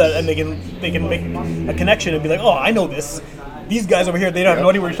 to hear that, and they can make a connection and be like, oh, I know this. These guys over here, they don't have no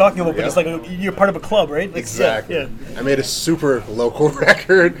idea what you're talking about, but it's like you're part of a club, right? Like, Exactly. Yeah. I made a super local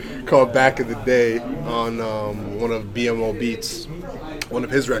record called Back in the Day on one of BMO Beats, one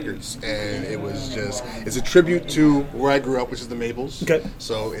of his records, and it's a tribute to where I grew up, which is the Maples. Okay.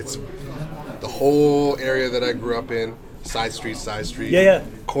 So it's the whole area that I grew up in. Side street. Yeah.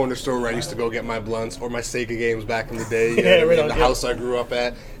 Corner store where I used to go get my blunts or my Sega games back in the day. Yeah, right in on, the yeah. house I grew up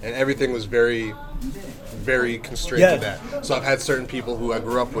at, and everything was very, very constrained Yeah. to that. So I've had certain people who I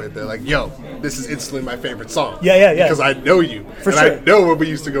grew up with. They're like, "Yo, this is instantly my favorite song." Yeah. Because I know you, For and sure. I know when we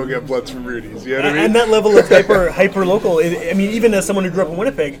used to go get blunts from Rudy's. You know what I mean? And that level of hyper local. I mean, even as someone who grew up in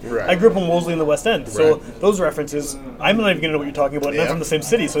Winnipeg, Right. I grew up in Wolseley in the West End. So Right. those references, I'm not even gonna know what you're talking about. And I'm Yeah. from the same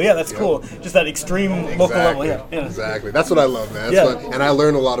city, so yeah, that's cool. Just that extreme local level. Yeah. Exactly. That's what I love, man. Yeah. And I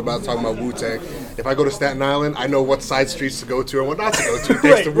learn a lot about talking about Wu-Tang. If I go to Staten Island, I know what side streets to go to and what not to go to. Thanks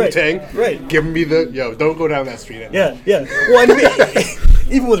Right, to right, Wu-Tang. right. Giving me don't go down that street anymore. Yeah. Well, I mean,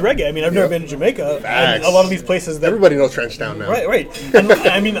 even with reggae, I mean, I've never been to Jamaica, and Facts. a lot of these places that Everybody knows Trenchtown now. Right. And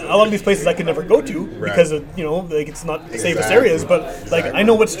I mean, a lot of these places I could never go to because of, like it's not safest Exactly. areas. But like I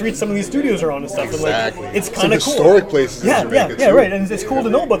know what streets some of these studios are on and stuff. Exactly. And like it's Some kind of cool. historic places in Yeah, Jamaica, yeah, too. right. And it's cool to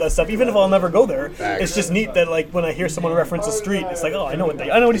know about that stuff, even if I'll never go there. Facts. It's just neat that like when I hear someone reference a street, it's like, oh, I know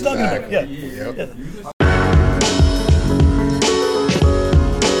what he's talking about. Yeah. Yep. Yeah.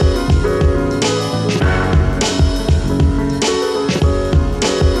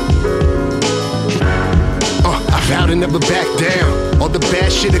 I vow to never back down. All the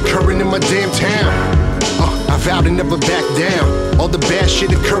bad shit occurring in my damn town. I vow to never back down. All the bad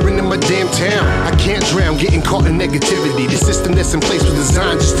shit occurring in my damn town. I can't drown getting caught in negativity. The system that's in place was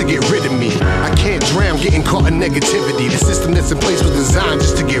designed just to get rid of me. I can't drown getting caught in negativity. The system that's in place was designed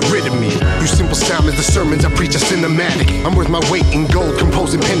just to get rid of me. You simple simons, the sermons I preach are cinematic. I'm worth my weight in gold,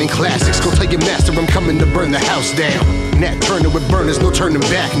 composing pen and classics. Go tell your master I'm coming to burn the house down. Nat Turner with burners, no turning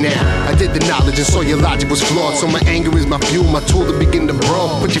back now. I did the knowledge and saw your logic was flawed. So my anger is my fuel, my tool to begin to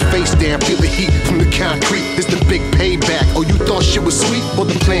brawl. Put your face down, feel the heat from the concrete. It's the big payback. Oh, you thought shit was sweet? Well,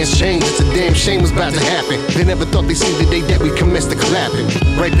 the plans changed. It's a damn shame what's about to happen. They never thought they'd see the day that we commenced the clapping.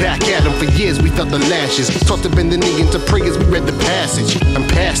 Right back at them. For years we felt the lashes. Taught to bend the knee into prayers, we read the passage. I'm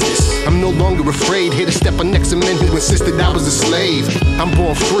past this. I'm no longer afraid. Here to step on next to men who insisted I was a slave. I'm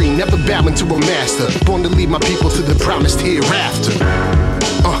born free, never bowing to a master. Born to lead my people to the promised hereafter.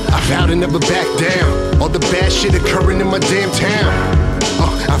 I vow to never back down. All the bad shit occurring in my damn town.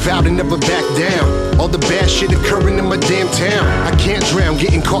 I vow to never back down. All the bad shit occurring in my damn town. I can't drown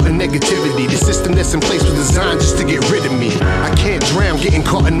getting caught in negativity. The system that's in place was designed just to get rid of me. I can't drown getting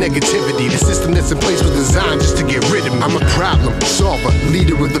caught in negativity. The system that's in place was designed just to get rid of me. I'm a problem solver,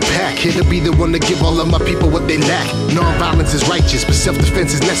 leader of the pack. Here to be the one to give all of my people what they lack. Non-violence is righteous, but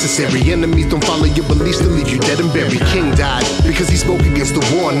self-defense is necessary. Enemies don't follow your beliefs to leave you dead and buried. King died because he spoke against the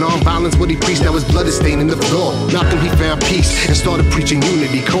war. Non-violence, what he preached, now his blood is staining the floor. Malcolm, he found peace and started preaching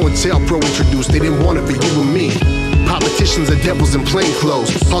unity. COINTELPRO introduced, they didn't want it for you and me. Politicians are devils in plain clothes,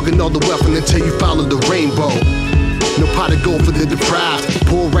 hogging all the wealth until you follow the rainbow. No pot of gold for the deprived.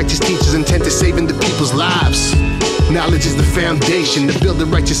 Poor righteous teachers intent to saving the people's lives. Knowledge is the foundation to build a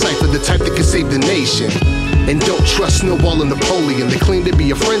righteous life for the type that can save the nation. And don't trust Snowball and Napoleon. They claim to be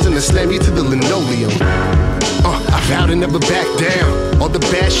your friends and they slam you to the linoleum. I vow to never back down. All the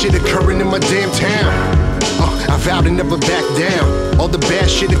bad shit occurring in my damn town. I vow to never back down. All the bad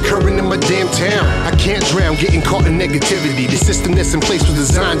shit occurring in my damn town. I can't drown getting caught in negativity. The system that's in place was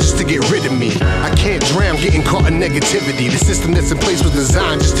designed just to get rid of me. I can't drown getting caught in negativity. The system that's in place was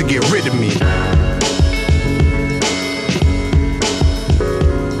designed just to get rid of me.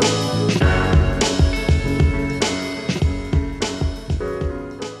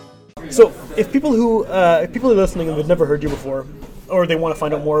 So if people are listening and they've never heard you before, or they want to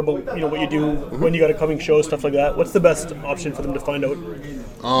find out more about what you do, when you got a coming show, stuff like that, what's the best option for them to find out?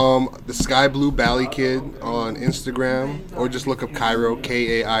 The Sky Blue Bally Kid on Instagram, or just look up Cairo,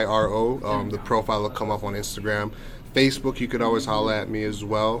 Kairo. The profile will come up on Instagram. Facebook, you could always holler at me as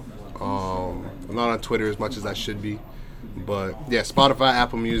well. I'm not on Twitter as much as I should be. But yeah, Spotify,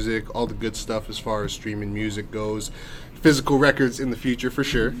 Apple Music, all the good stuff as far as streaming music goes. Physical records in the future for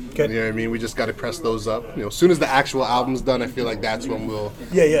sure. Okay. You know what I mean? We just got to press those up. As soon as the actual album's done, I feel like that's when we'll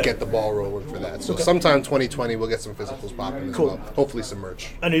get the ball rolling for that. So sometime 2020, we'll get some physicals popping as well. Hopefully some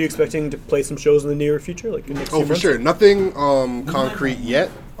merch. And are you expecting to play some shows in the near future, like in the next few For months? sure. Nothing concrete yet.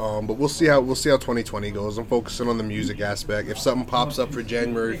 But we'll see how 2020 goes. I'm focusing on the music aspect. If something pops up for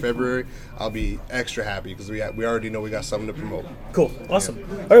January, February, I'll be extra happy because we already know we got something to promote. Cool, awesome.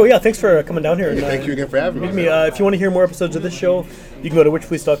 All right, well, yeah, thanks for coming down here. And, Thank you again for having me. If you want to hear more episodes of this show, you can go to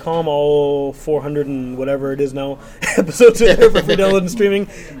witchpolice.com. All 400 and whatever it is now episodes are there for free download and streaming.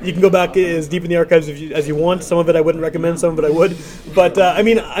 You can go back as deep in the archives as you want. Some of it I wouldn't recommend, some of it I would. But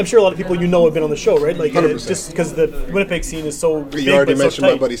I'm sure a lot of people have been on the show, right? Like 100%. Just because the Winnipeg scene is so big, You already but so mentioned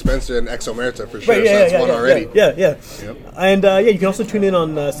my tight. buddy Spencer and Exomerta for sure. Right, so that's one already. Yeah. Yep. And you can also tune in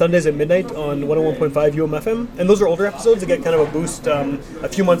on Sundays at midnight on 101.5 UMFM. And those are older episodes that get kind of a boost a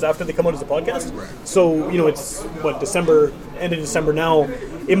few months after they come out as a podcast. Right. So, it's December, end of December now.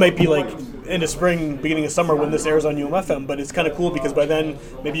 It might be like end of spring, beginning of summer when this airs on UMFM, but it's kind of cool because by then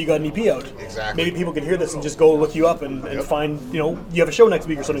maybe you got an EP out. Exactly. Maybe people can hear this and just go look you up and find, you have a show next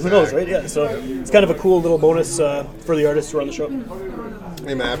week or something. Who knows, right? Yeah. So it's kind of a cool little bonus for the artists who are on the show.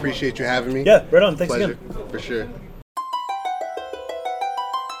 Hey man, I appreciate you having me. Yeah, right on. Thanks Pleasure. again. For sure.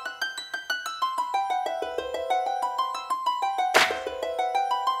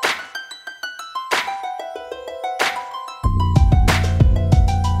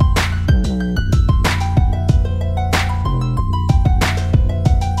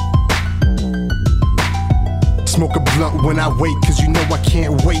 when I wait, cause you know I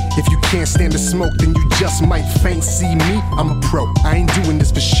can't wait. If you can't stand the smoke, then you just might faint. See me, I'm a pro, I ain't doing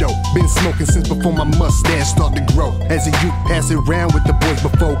this for show. Been smoking since before my mustache started to grow. As a youth, pass it around with the boys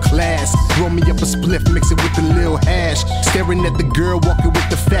before class. Roll me up a spliff, mix it with a little hash. Staring at the girl walking with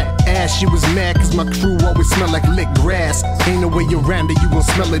the fat ass. She was mad cause my crew always smell like lit grass. Ain't no way around it, you gon'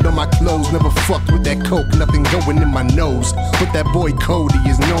 smell it on my clothes. Never fucked with that coke, nothing going in my nose. But that boy Cody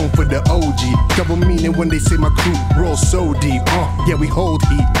is known for the OG. Double meaning when they say my crew roll so deep. Yeah, we hold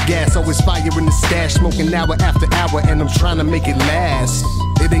heat. Gas always fire in the stash. Smoking hour after hour and I'm trying to make it last.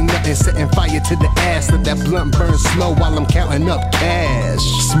 It ain't nothing setting fire to the ass. Let that blunt burn slow while I'm counting up cash.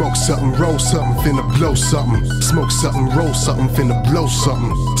 Smoke something, roll something, finna blow something. Smoke something, roll something, finna blow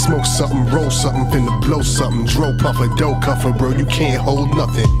something. Smoke something, roll something, finna blow something. Dro puffer, dough cuffer, bro, you can't hold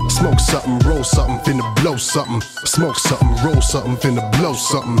nothing. Smoke something, roll something, finna blow something. Smoke something, roll something, finna blow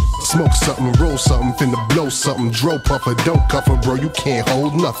something. Smoke something, roll something, finna blow something. Dro puffer, dough cuffer, bro, you can't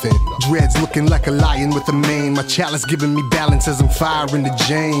hold nothing. Dreads looking like a lion with a mane. My chalice giving me balance as I'm firing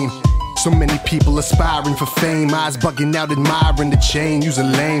the Jane. So many people aspiring for fame. Eyes bugging out, admiring the chain. Use a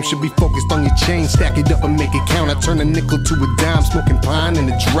lame, should be focused on your chain. Stack it up and make it count. I turn a nickel to a dime, smoking pine in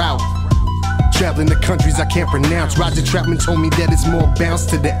the drought. Traveling to countries I can't pronounce. Roger Troutman told me that it's more bounce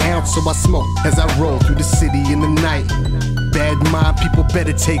to the ounce. So I smoke as I roll through the city in the night. Bad mind, people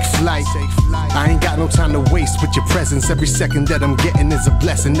better take flight. I ain't got no time to waste with your presence. Every second that I'm getting is a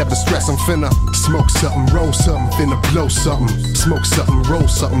blessing. Never stress, I'm finna smoke something, roll something, finna blow something. Smoke something, roll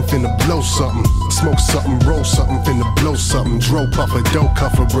something, finna blow something. Smoke something, roll something, finna blow something. Dro puffer, dough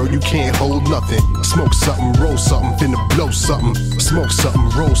cuffer, bro, you can't hold nothing. Smoke something, roll something, finna blow something. Smoke something,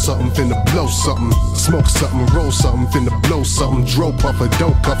 roll something, finna blow something. Smoke something, roll something, finna blow something. Dro puffer,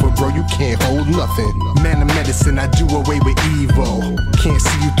 dough cuffer, bro, you can't hold nothing. Man of medicine, I do away with evil. Can't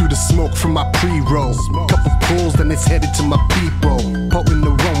see you through the smoke from my pre-roll. Couple pulls, then it's headed to my people. Potent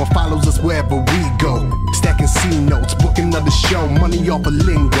aroma follows us wherever we go. Stacking C notes, booking another show. Money off a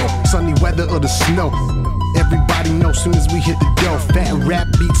lingo, sunny weather or the snow. Everybody knows soon as we hit the dough. Fat rap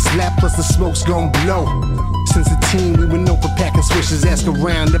beat slap, plus the smoke's gon' blow. Since a teen, we were known for packing swishes. Ask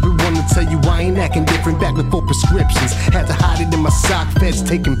around, everyone will tell you I ain't acting different. Back before prescriptions, had to hide it in my sock. Feds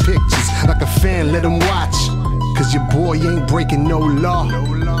taking pictures, like a fan, let them watch. Cause your boy ain't breaking no law.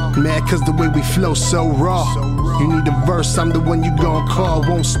 Mad cause the way we flow so raw. You need a verse, I'm the one you gon' call.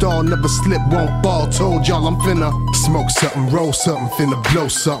 Won't stall, never slip, won't fall. Told y'all I'm finna smoke something, roll something, finna blow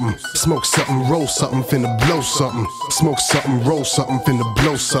something. Smoke something, roll something, finna blow something. Smoke something, roll something, finna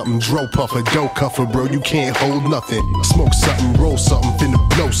blow something. Dro puffer, dough cuffer, bro, you can't hold nothing. Smoke something, roll something, finna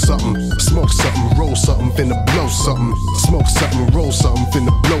blow something. Smoke something, roll something, finna blow something. Smoke something, roll something,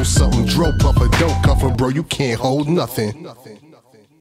 finna blow something. Dro puffer, dough cuffer, bro, you can't hold nothing.